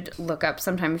you should look up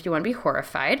sometime if you want to be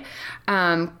horrified,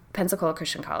 Pensacola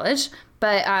Christian College.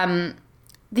 But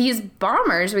these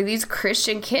bombers were these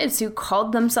Christian kids who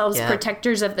called themselves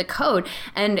protectors of the code.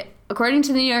 And according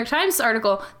to the New York Times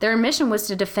article, their mission was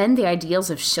to defend the ideals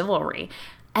of chivalry.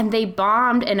 And they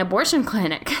bombed an abortion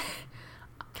clinic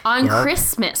on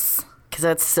Christmas. Because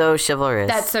that's so chivalrous.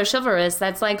 That's so chivalrous.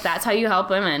 That's how you help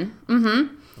women.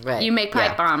 Mm-hmm. Right. You make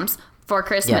pipe bombs for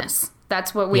Christmas. Yep.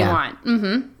 That's what we want.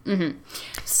 Mm-hmm. Mm-hmm.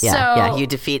 Yeah.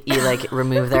 You like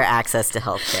remove their access to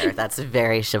healthcare. That's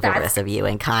very chivalrous of you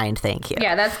and kind. Thank you.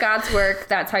 Yeah, that's God's work.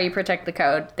 That's how you protect the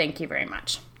code. Thank you very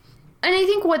much. And I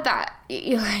think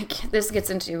this gets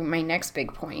into my next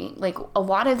big point. Like, a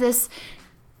lot of this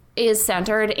is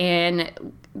centered in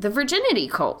the virginity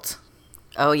cult.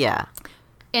 Oh yeah.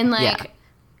 And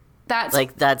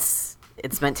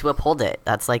it's meant to uphold it.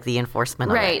 That's like the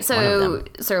enforcement right. of it. So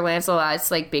Sir Lancelot's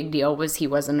like big deal was he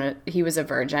was a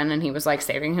virgin, and he was like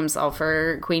saving himself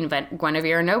for Queen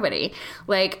Guinevere or nobody.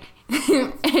 Like on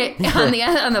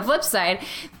the flip side,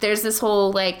 there's this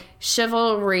whole like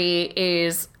chivalry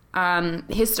is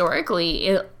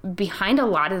historically behind a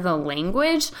lot of the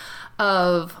language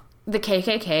of the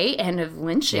KKK and of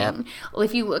lynching. Yep.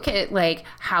 If you look at like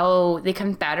how the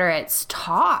Confederates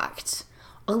talked,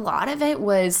 a lot of it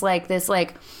was like this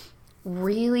like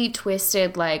really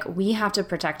twisted like we have to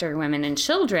protect our women and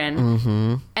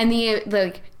children, and they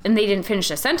didn't finish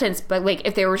the sentence, but like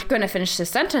if they were going to finish the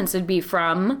sentence, it'd be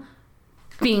from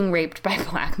being raped by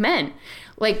black men.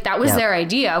 Like that was their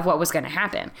idea of what was going to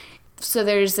happen. So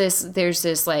there's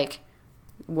this like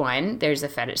there's a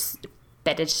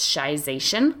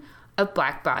fetishization of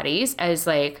black bodies as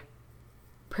like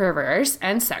perverse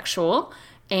and sexual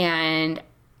and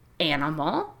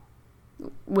animal,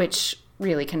 which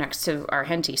really connects to our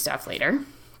henty stuff later.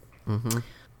 Mm-hmm.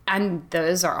 And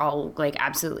those are all like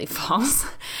absolutely false.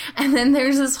 And then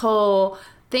there's this whole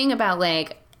thing about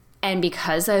like, and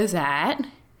because of that,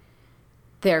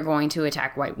 they're going to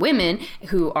attack white women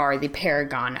who are the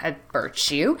paragon of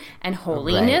virtue and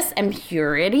holiness and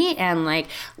purity and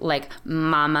like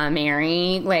Mama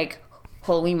Mary, like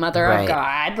Holy Mother of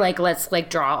God. Like, let's like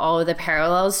draw all of the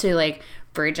parallels to like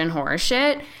virgin horror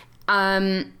shit.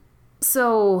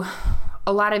 So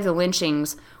a lot of the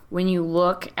lynchings, when you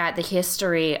look at the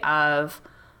history of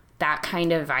that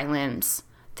kind of violence,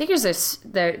 I think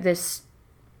there's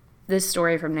this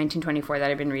story from 1924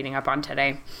 that I've been reading up on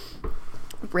today.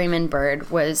 Raymond Byrd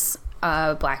was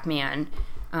a black man.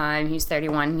 He's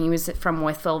 31. He was from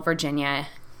Wytheville, Virginia,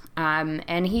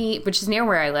 which is near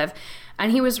where I live.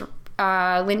 And he was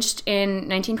lynched in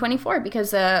 1924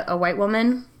 because a white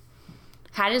woman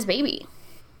had his baby,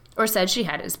 or said she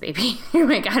had his baby.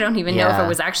 Like, I don't even know if it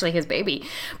was actually his baby,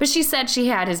 but she said she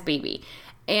had his baby,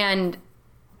 and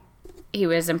he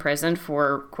was imprisoned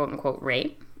for quote unquote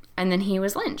rape, and then he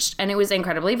was lynched, and it was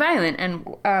incredibly violent. And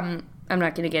I'm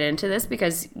not going to get into this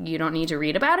because you don't need to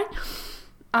read about it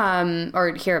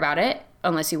or hear about it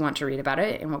unless you want to read about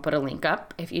it, and we'll put a link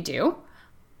up if you do.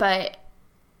 But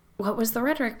what was the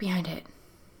rhetoric behind it?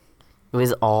 It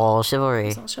was all chivalry. It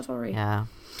was all chivalry. Yeah.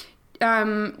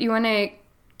 You want to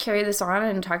carry this on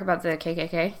and talk about the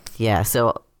KKK? Yeah,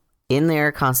 so in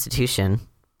their constitution,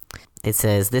 it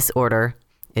says, this order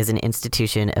is an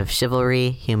institution of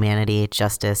chivalry, humanity,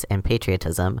 justice, and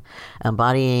patriotism,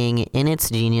 embodying in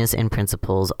its genius and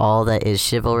principles all that is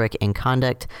chivalric in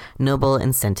conduct, noble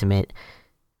in sentiment,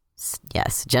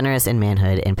 generous in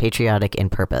manhood, and patriotic in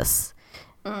purpose.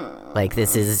 Like,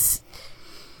 this is...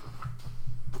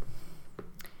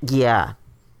 Yeah.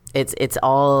 It's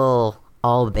all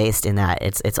based in that.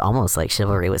 It's almost like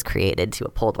chivalry was created to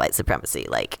uphold white supremacy.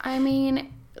 Like, I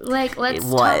mean... Like, let's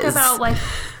talk about, like,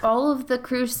 all of the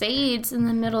crusades in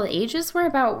the Middle Ages were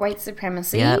about white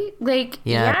supremacy. Yep. Like,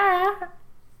 Yeah.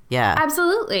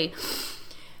 Absolutely.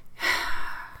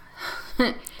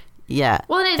 Yeah.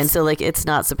 Well, and so, like, it's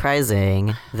not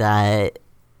surprising that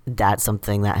that's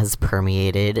something that has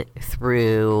permeated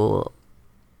through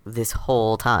this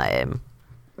whole time.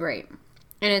 Right.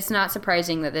 And it's not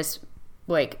surprising that this,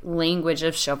 like, language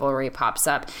of chivalry pops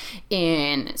up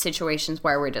in situations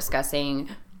where we're discussing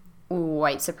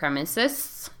white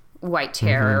supremacists, white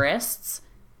terrorists,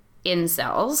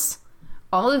 incels.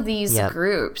 All of these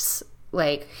groups,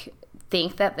 like,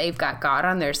 think that they've got God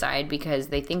on their side because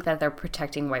they think that they're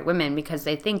protecting white women, because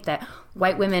they think that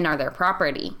white women are their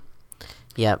property.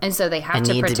 Yep. And so they have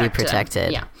to be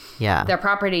protected. Yeah. Their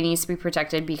property needs to be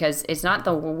protected because it's not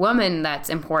the woman that's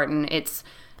important, it's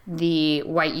the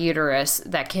white uterus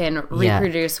that can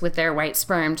reproduce with their white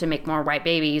sperm to make more white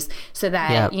babies so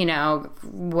that, you know,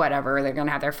 whatever, they're going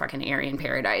to have their fucking Aryan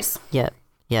paradise. Yep.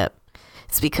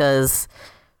 It's because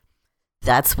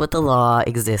that's what the law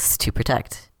exists to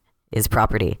protect, is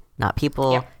property. Not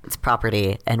people, it's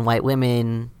property. And white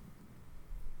women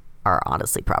are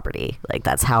honestly property. Like,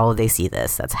 that's how they see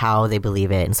this. That's how they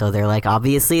believe it. And so they're like,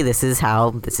 obviously, this is how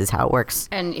it works.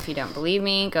 And if you don't believe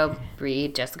me, go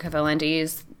read Jessica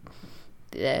Valente's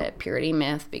The Purity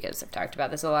Myth, because I've talked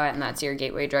about this a lot, and that's your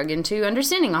gateway drug into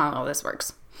understanding how all this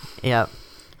works. Yep.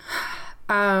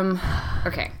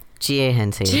 Okay. G.A.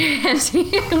 Henty.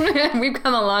 We've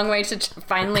come a long way to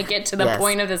finally get to the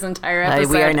point of this entire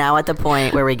episode. We are now at the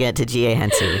point where we get to G.A.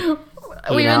 Henty.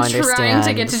 We've been trying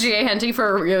to get to G.A. Henty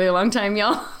for a really long time,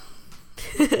 y'all.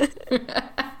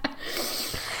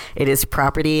 It is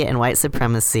property and white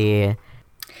supremacy.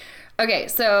 Okay,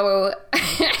 so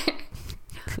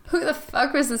who the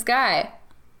fuck was this guy?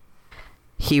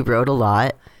 He wrote a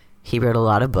lot. He wrote a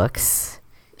lot of books.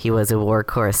 He was a war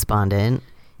correspondent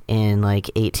in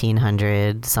like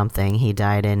 1800 something. He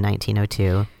died in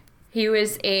 1902. He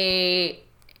was a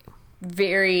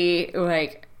very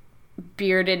like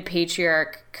bearded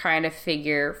patriarch kind of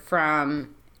figure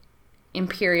from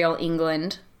Imperial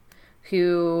England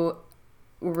who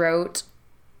wrote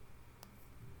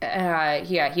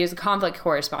he was a conflict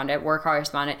correspondent, war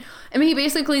correspondent. I mean, he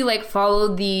basically like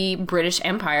followed the British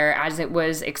Empire as it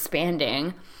was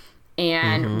expanding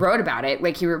and wrote about it.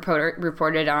 Like, he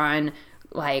reported on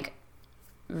like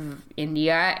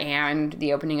India and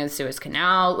the opening of the Suez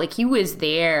Canal. Like, he was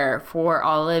there for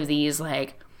all of these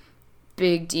like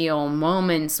big deal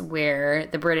moments where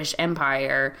the British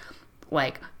Empire,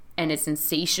 like, and its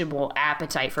insatiable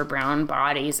appetite for brown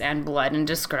bodies and blood and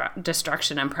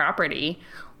destruction and property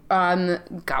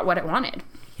got what it wanted.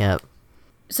 Yep.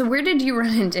 So where did you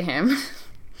run into him?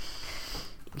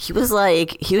 He was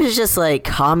just like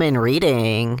common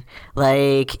reading.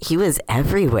 Like, he was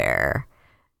everywhere.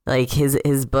 Like,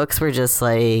 his books were just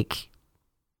like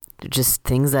just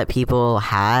things that people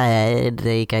had.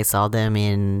 Like, I saw them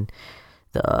in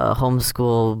the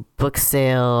homeschool book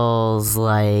sales.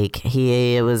 Like,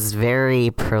 he was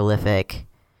very prolific.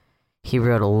 He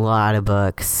wrote a lot of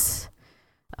books.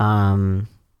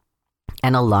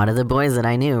 And a lot of the boys that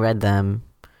I knew read them.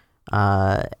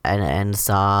 And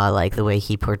saw like the way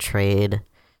he portrayed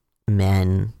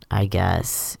men, I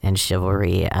guess, and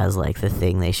chivalry as like the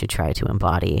thing they should try to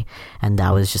embody. And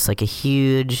that was just like a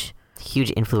huge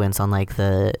influence on like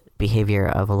the behavior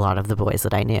of a lot of the boys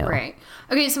that I knew. Right.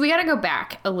 Okay, so we got to go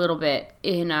back a little bit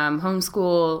in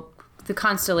homeschool, the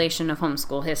constellation of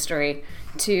homeschool history,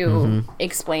 to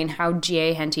explain how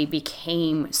G.A. Henty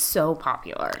became so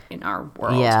popular in our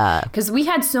world. Yeah. Because we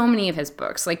had so many of his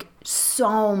books, like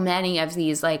so many of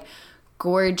these like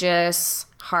gorgeous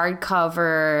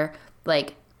hardcover,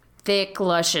 like thick,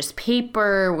 luscious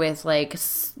paper with like,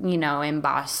 you know,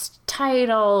 embossed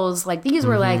titles. Like, these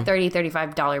were like $30,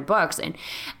 $35 books. And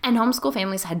homeschool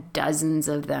families had dozens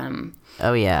of them.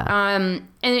 Oh, yeah.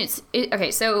 And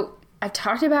okay, so I've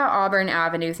talked about Auburn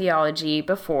Avenue Theology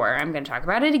before. I'm going to talk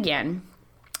about it again.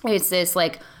 It's this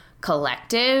like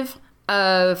collective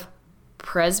of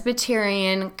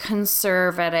Presbyterian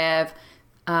conservative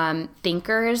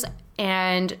thinkers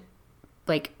and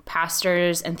like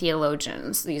pastors and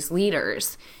theologians, these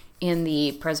leaders in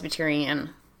the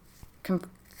Presbyterian,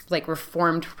 like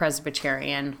Reformed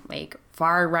Presbyterian, like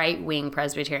far right wing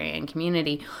Presbyterian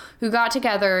community, who got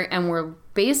together and were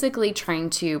basically trying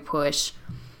to push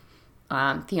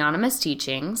theonomous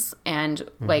teachings and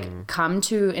like come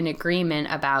to an agreement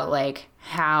about like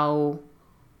how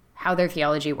their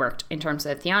theology worked in terms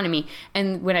of theonomy.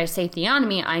 And when I say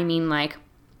theonomy, I mean like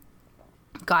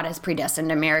God has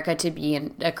predestined America to be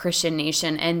a Christian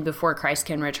nation, and before Christ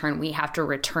can return, we have to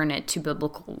return it to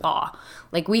biblical law.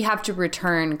 Like, we have to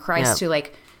return Christ to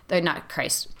like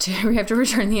we have to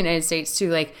return the United States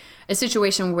to like a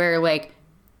situation where like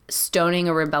stoning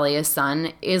a rebellious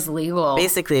son is legal.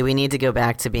 Basically, we need to go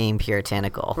back to being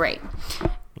puritanical. Right.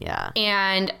 Yeah.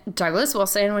 And Douglas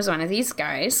Wilson was one of these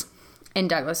guys. And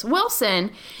Douglas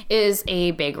Wilson is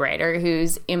a big writer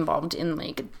who's involved in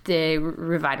like the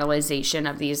revitalization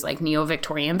of these like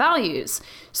neo-Victorian values.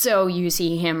 So you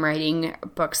see him writing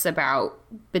books about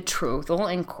betrothal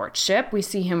and courtship. We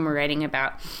see him writing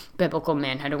about biblical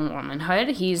manhood and womanhood.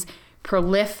 He's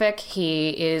prolific.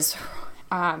 He is,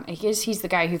 I guess he's the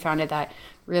guy who founded that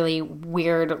really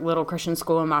weird little Christian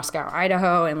school in Moscow,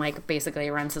 Idaho, and like basically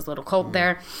runs his little cult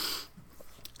there.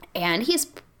 And he's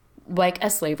like a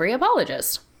slavery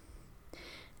apologist.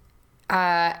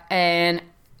 And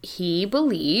he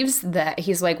believes that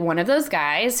he's like one of those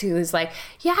guys who's like,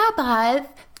 yeah,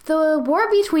 but the war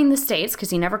between the states, because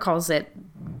he never calls it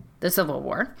the Civil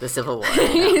War. The Civil War.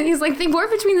 Yeah. He's like, the war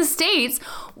between the states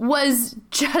was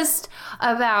just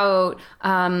about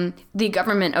the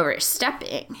government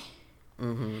overstepping.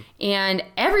 Mm-hmm. And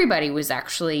everybody was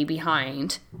actually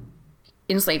behind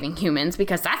enslaving humans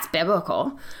because that's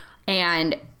biblical.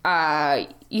 And,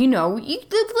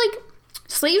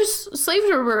 slaves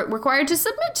were required to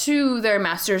submit to their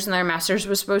masters, and their masters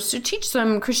were supposed to teach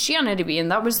them Christianity,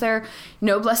 and that was their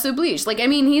noblesse oblige. Like, I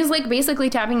mean, he's like basically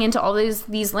tapping into all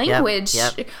these language,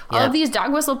 all of these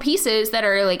dog whistle pieces that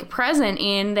are like present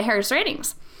in the Harris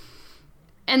writings.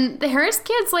 And the Harris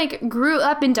kids like grew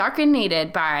up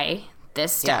indoctrinated by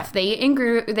this stuff. Yeah.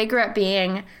 They grew up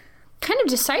being kind of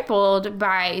discipled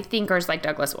by thinkers like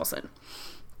Douglas Wilson.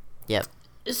 Yep.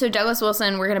 So Douglas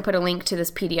Wilson, we're going to put a link to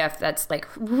this PDF that's like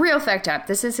real fucked up.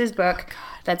 This is his book.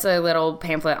 That's a little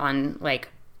pamphlet on like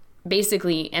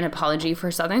basically an apology for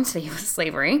Southern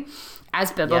slavery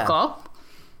as biblical.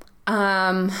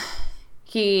 Yeah.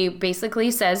 He basically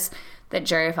says that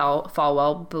Jerry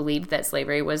Falwell believed that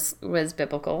slavery was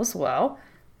biblical as well,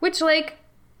 which like,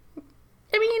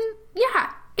 I mean,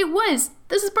 yeah, it was.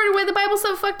 This is part of why the Bible's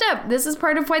so fucked up. This is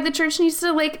part of why the church needs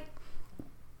to like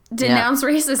denounce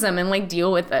racism and like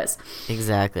deal with this.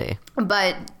 Exactly.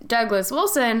 But Douglas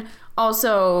Wilson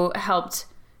also helped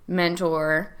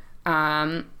mentor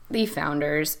the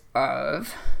founders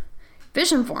of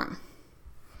Vision Forum.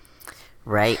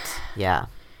 Right. Yeah.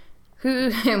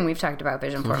 And we've talked about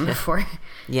Vision Forum before.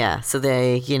 Yeah. So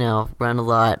they, run a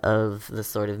lot of the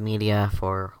sort of media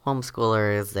for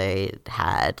homeschoolers. They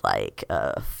had like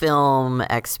a film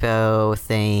expo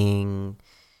thing.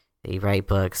 They write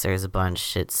books. There's a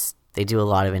bunch. They do a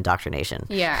lot of indoctrination.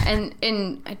 Yeah,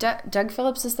 and Doug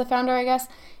Phillips is the founder, I guess.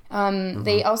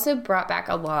 They also brought back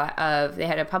a lot of. They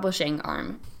had a publishing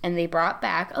arm, and they brought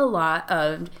back a lot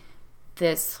of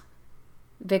this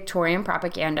Victorian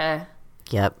propaganda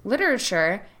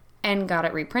literature and got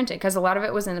it reprinted because a lot of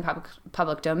it was in the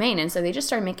public domain, and so they just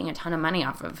started making a ton of money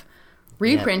off of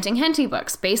reprinting Henty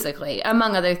books, basically,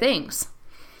 among other things.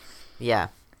 Yeah.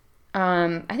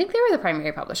 I think they were the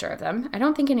primary publisher of them. I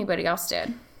don't think anybody else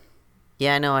did.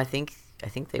 Yeah, no, I think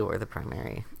they were the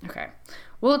primary. Okay.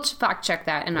 We'll fact check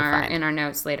that in our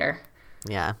notes later.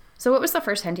 Yeah. So what was the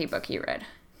first Henty book you read?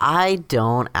 I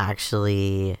don't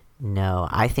actually know.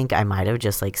 I think I might have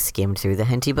just like skimmed through the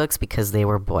Henty books because they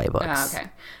were boy books. Oh, okay.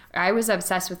 I was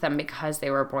obsessed with them because they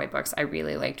were boy books. I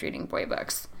really liked reading boy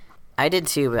books. I did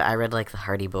too, but I read like the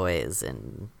Hardy Boys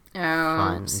and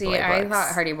see, I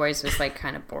thought Hardy Boys was like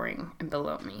kind of boring and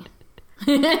below me.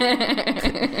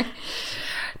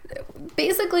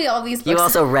 Basically, all these books. You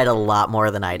also read a lot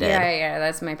more than I did. Yeah,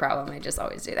 that's my problem. I just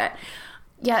always do that.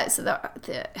 Yeah, so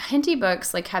the Henty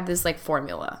books like have this like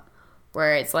formula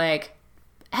where it's like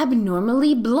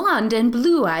abnormally blonde and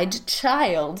blue-eyed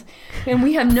child, and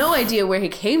we have no idea where he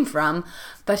came from,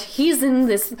 but he's in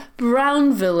this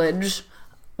brown village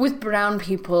with brown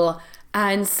people.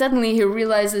 And suddenly he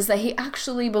realizes that he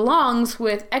actually belongs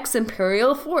with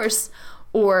ex-imperial force,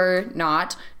 or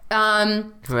not.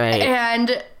 Right.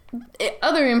 And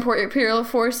other imperial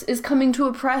force is coming to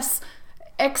oppress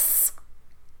ex-Aryan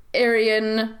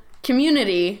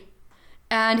community.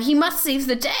 And he must save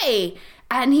the day.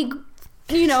 And he,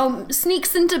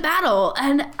 sneaks into battle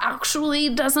and actually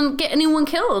doesn't get anyone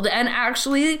killed. And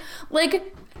actually,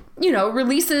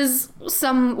 releases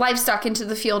some livestock into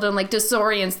the field and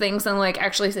disorients things and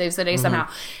actually saves the day somehow.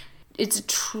 It's a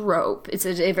trope. It's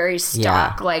a very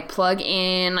stock plug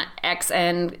in X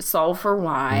and solve for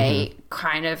Y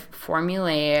kind of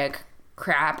formulaic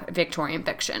crap Victorian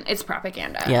fiction. It's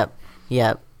propaganda.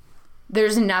 Yep.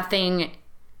 There's nothing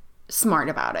smart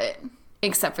about it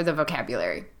except for the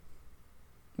vocabulary.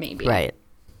 Maybe. Right.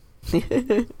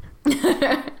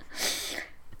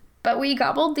 But we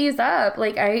gobbled these up.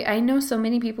 I know so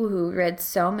many people who read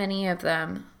so many of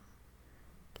them.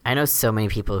 I know so many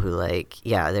people who they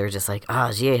were just like,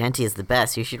 oh, G.A. Henty is the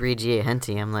best. You should read G.A.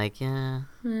 Henty. I'm like, yeah.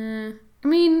 I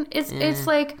mean, it's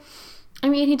like,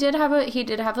 he did have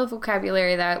a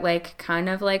vocabulary that kind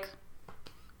of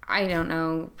I don't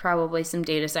know, probably some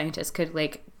data scientists could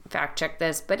fact check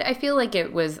this, but I feel like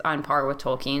it was on par with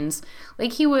Tolkien's.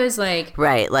 He was right,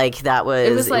 that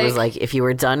was it was if you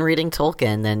were done reading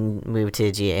Tolkien, then move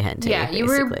to G.A. Henty. Yeah,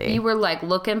 you were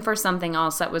looking for something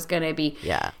else that was going to be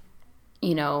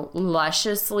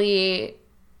lusciously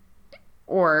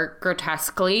or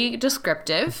grotesquely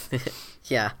descriptive.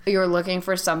 Yeah, you were looking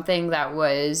for something that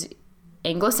was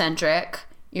Anglocentric.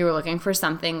 You were looking for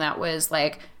something that was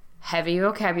heavy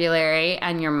vocabulary,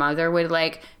 and your mother would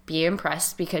like be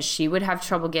impressed because she would have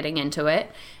trouble getting into it.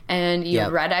 And you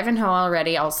read Ivanhoe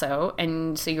already also,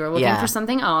 and so you were looking for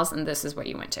something else, and this is what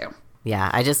you went to. Yeah,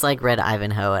 I just like read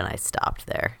Ivanhoe and I stopped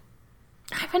there.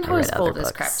 Ivanhoe is bold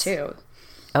as crap too.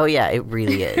 Oh yeah, it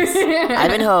really is.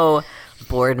 Ivanhoe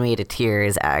bored me to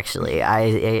tears. Actually,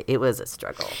 it was a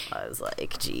struggle. I was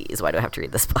like, geez, why do I have to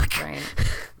read this book? Right.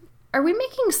 Are we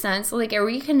making sense? Like, are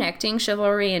we connecting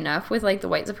chivalry enough with like the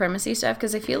white supremacy stuff?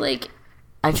 Because I feel like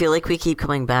we keep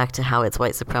coming back to how it's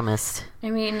white supremacist. I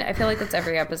mean, I feel like that's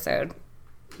every episode.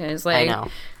 It's like, I know.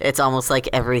 It's almost like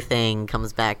everything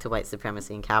comes back to white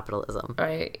supremacy and capitalism.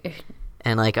 Right.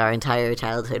 And like our entire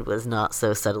childhood was not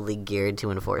so subtly geared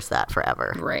to enforce that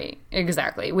forever. Right.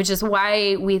 Exactly. Which is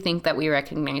why we think that we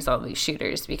recognize all these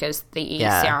shooters, because they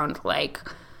sound like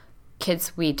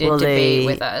kids we did debate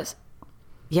with us.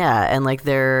 Yeah, and like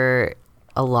they're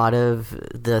a lot of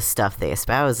the stuff they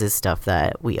espouse is stuff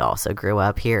that we also grew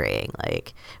up hearing,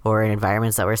 like, or in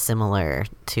environments that were similar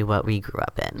to what we grew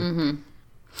up in. Mm-hmm.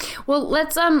 Well,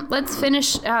 let's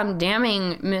finish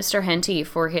damning Mr. Henty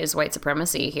for his white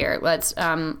supremacy here.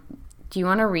 Do you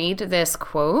want to read this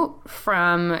quote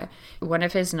from one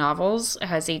of his novels? It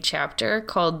has a chapter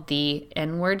called "The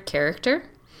N-Word Character."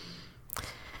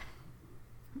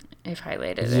 I've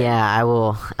highlighted it. Yeah, I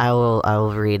will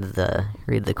read the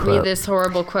quote. Read this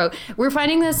horrible quote. We're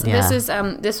finding this.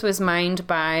 Yeah. This was mined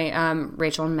by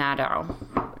Rachel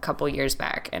Maddow a couple years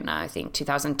back, in I think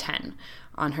 2010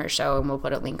 on her show, and we'll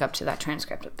put a link up to that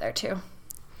transcript up there too.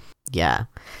 Yeah.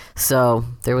 So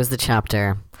there was the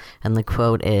chapter, and the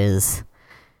quote is,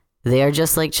 "They are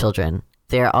just like children.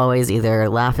 They are always either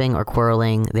laughing or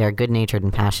quarreling. They are good-natured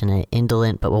and passionate,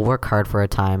 indolent, but will work hard for a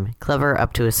time, clever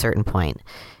up to a certain point,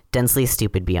 densely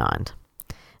stupid beyond.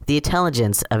 The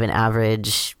intelligence of an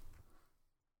average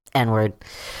N-word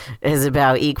is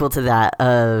about equal to that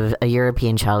of a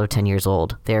European child of 10 years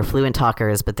old. They are fluent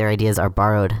talkers, but their ideas are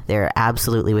borrowed. They are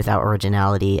absolutely without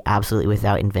originality, absolutely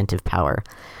without inventive power.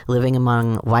 Living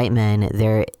among white men,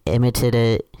 their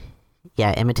imitative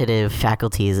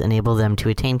faculties enable them to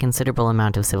attain considerable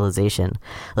amount of civilization.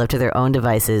 Left to their own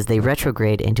devices, they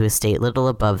retrograde into a state little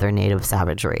above their native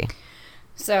savagery."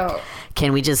 So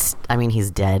can we just, I mean,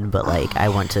 he's dead, but like I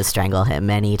want to strangle him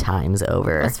many times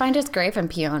over. Let's find his grave and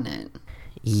pee on it.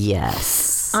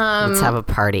 Let's have a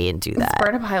party and do that. Let's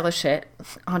burn a pile of shit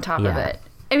on top of it.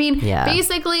 I mean,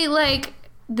 basically, like,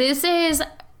 this is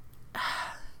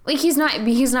like he's not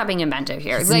being inventive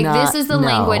here. This is the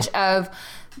language of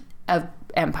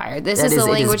empire. This is the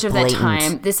language of that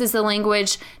time. This is the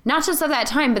language not just of that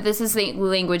time, but this is the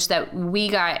language that we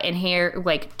got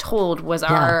told was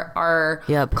our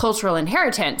cultural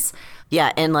inheritance.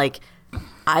 Yeah, and like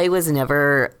I was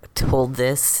never told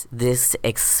this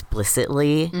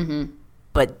explicitly,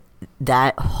 but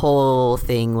that whole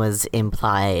thing was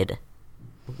implied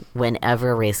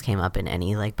whenever race came up in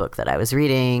any like book that I was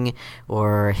reading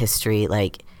or history.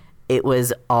 Like, it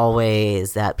was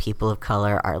always that people of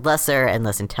color are lesser and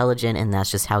less intelligent, and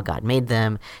that's just how God made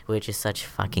them, which is such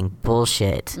fucking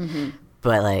bullshit.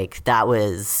 But like that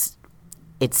was,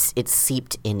 it's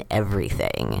seeped in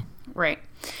everything. Right.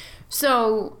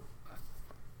 So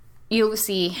you'll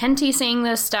see Henty saying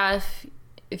this stuff.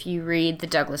 If you read the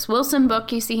Douglas Wilson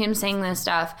book, you see him saying this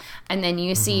stuff, and then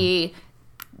you see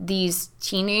these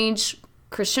teenage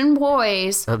Christian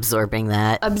boys absorbing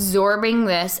this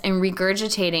and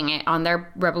regurgitating it on their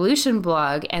Revolution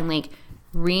blog and like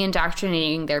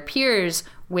re-indoctrinating their peers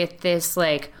with this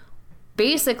like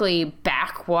basically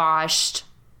backwashed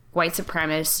white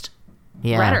supremacist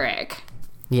rhetoric.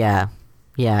 Yeah.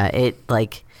 It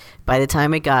like by the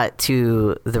time it got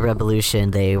to the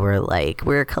Revolution, they were like,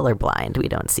 we're colorblind. We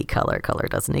don't see color. Color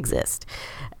doesn't exist.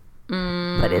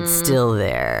 But it's still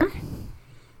there.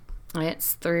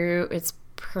 It's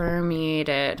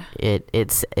permeated.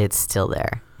 It's still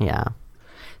there. Yeah.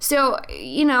 So,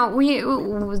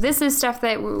 this is stuff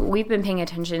that we've been paying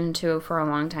attention to for a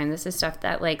long time. This is stuff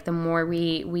that like the more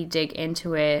we dig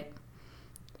into it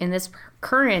in this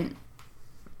current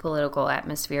political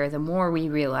atmosphere, the more we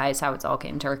realize how it's all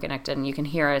interconnected, and you can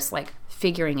hear us like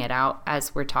figuring it out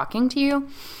as we're talking to you.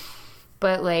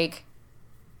 But like,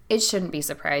 it shouldn't be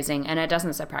surprising, and it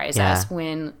doesn't surprise us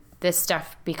when this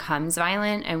stuff becomes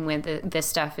violent, and when this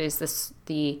stuff is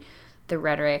the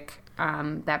rhetoric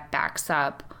that backs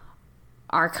up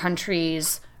our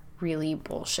country's really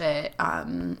bullshit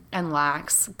and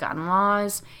lax gun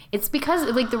laws. It's because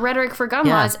like the rhetoric for gun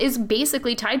laws is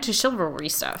basically tied to chivalry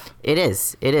stuff. It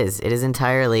is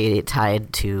entirely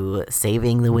tied to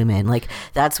saving the women. Like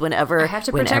that's whenever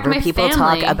people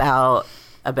talk about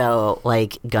about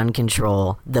like gun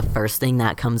control, the first thing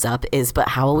that comes up is, but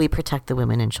how will we protect the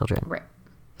women and children? Right.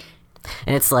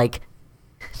 And it's like,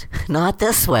 not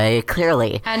this way,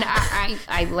 clearly. And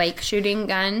I like shooting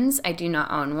guns. I do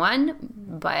not own one,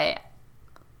 but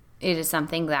it is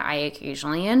something that I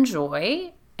occasionally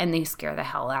enjoy, and they scare the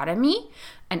hell out of me,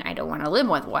 and I don't want to live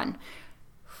with one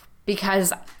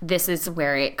because this is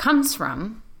where it comes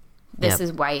from. This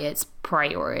is why it's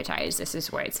prioritized. This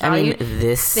is why it's valued. I mean,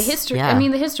 the history. I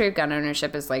mean, the history of gun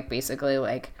ownership is like basically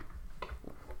like,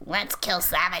 let's kill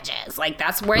savages. Like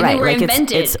that's where they were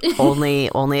invented. It's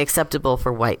only acceptable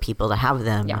for white people to have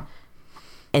them. Yeah.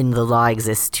 And the law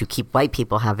exists to keep white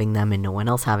people having them and no one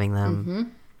else having them. Mm-hmm.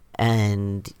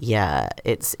 And yeah,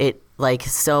 it like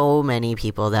so many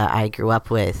people that I grew up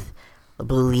with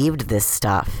believed this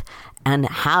stuff and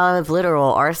have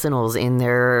literal arsenals in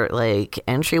their like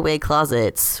entryway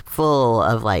closets full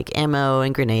of like ammo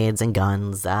and grenades and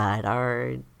guns that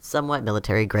are somewhat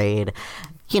military grade,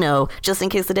 you know, just in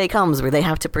case the day comes where they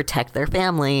have to protect their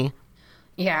family.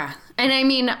 Yeah. And I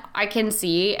mean, I can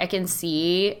see,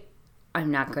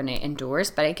 I'm not going to endorse,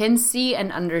 but I can see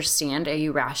and understand a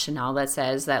rationale that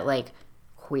says that like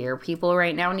queer people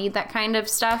right now need that kind of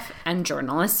stuff and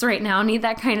journalists right now need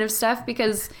that kind of stuff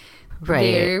because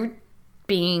they're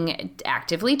being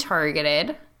actively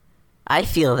targeted. I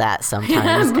feel that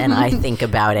sometimes and I think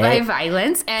about it. By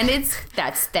violence, and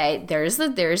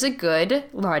there's a good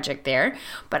logic there.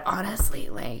 But honestly,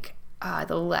 like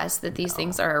the less that these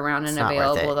things are around and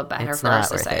available, the better for our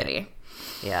society.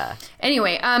 Yeah.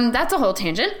 Anyway, that's a whole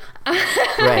tangent.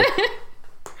 Right.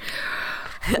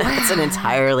 That's an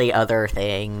entirely other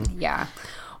thing. Yeah.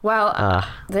 Well,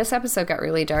 this episode got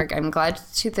really dark. I'm glad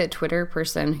to the Twitter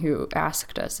person who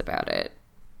asked us about it.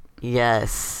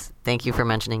 Yes. Thank you for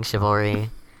mentioning chivalry.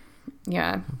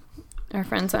 Yeah. Our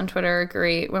friends on Twitter are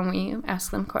great when we ask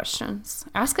them questions.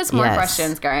 Ask us more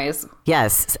questions, guys.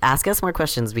 Yes. Ask us more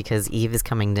questions because Eve is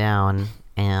coming down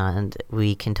and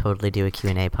we can totally do a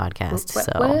Q&A podcast.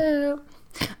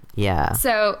 Yeah.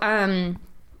 So,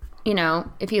 you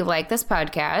know, if you like this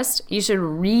podcast, you should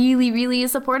really, really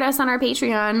support us on our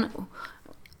Patreon.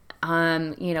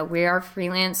 You know, we are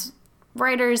freelance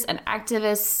writers and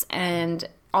activists, and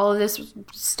all of this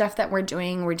stuff that we're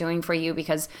doing for you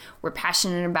because we're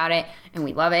passionate about it and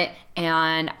we love it,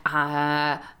 and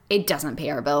it doesn't pay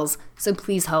our bills. So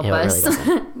please help us.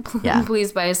 Really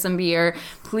Please buy us some beer.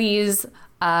 Please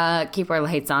keep our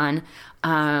lights on.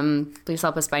 Please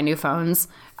help us buy new phones.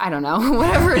 I don't know,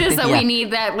 whatever it is that we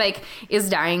need that like is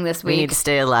dying this week. We need to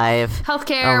stay alive.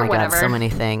 Healthcare, oh my whatever. God, so many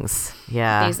things.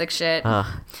 Yeah. Basic shit.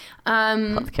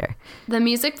 Healthcare. The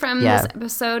music from this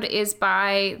episode is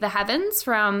by The Heavens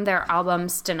from their album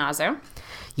Stenazo.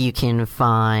 You can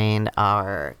find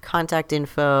our contact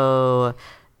info,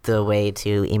 the way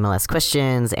to email us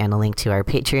questions, and a link to our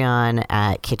Patreon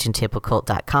at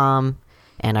kitchentablecult.com.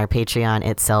 And our Patreon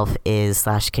itself is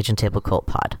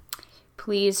 /kitchentablecultpod.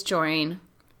 Please join.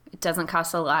 It doesn't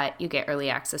cost a lot. You get early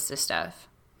access to stuff.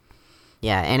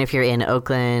 Yeah, and if you're in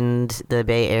Oakland, the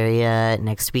Bay Area,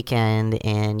 next weekend,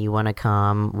 and you want to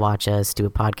come watch us do a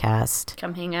podcast,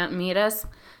 come hang out and meet us.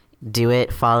 Do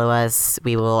it. Follow us.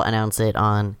 We will announce it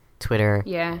on Twitter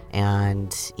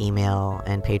and email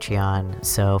and Patreon.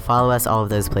 So follow us all of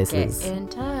those places. Get in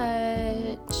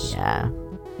touch. Yeah.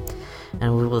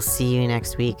 And we will see you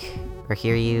next week. Or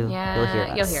hear you.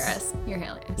 Yeah, you'll hear us. You're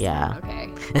hilarious. Yeah.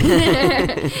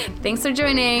 Okay. Thanks for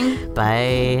joining.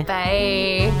 Bye.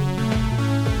 Bye.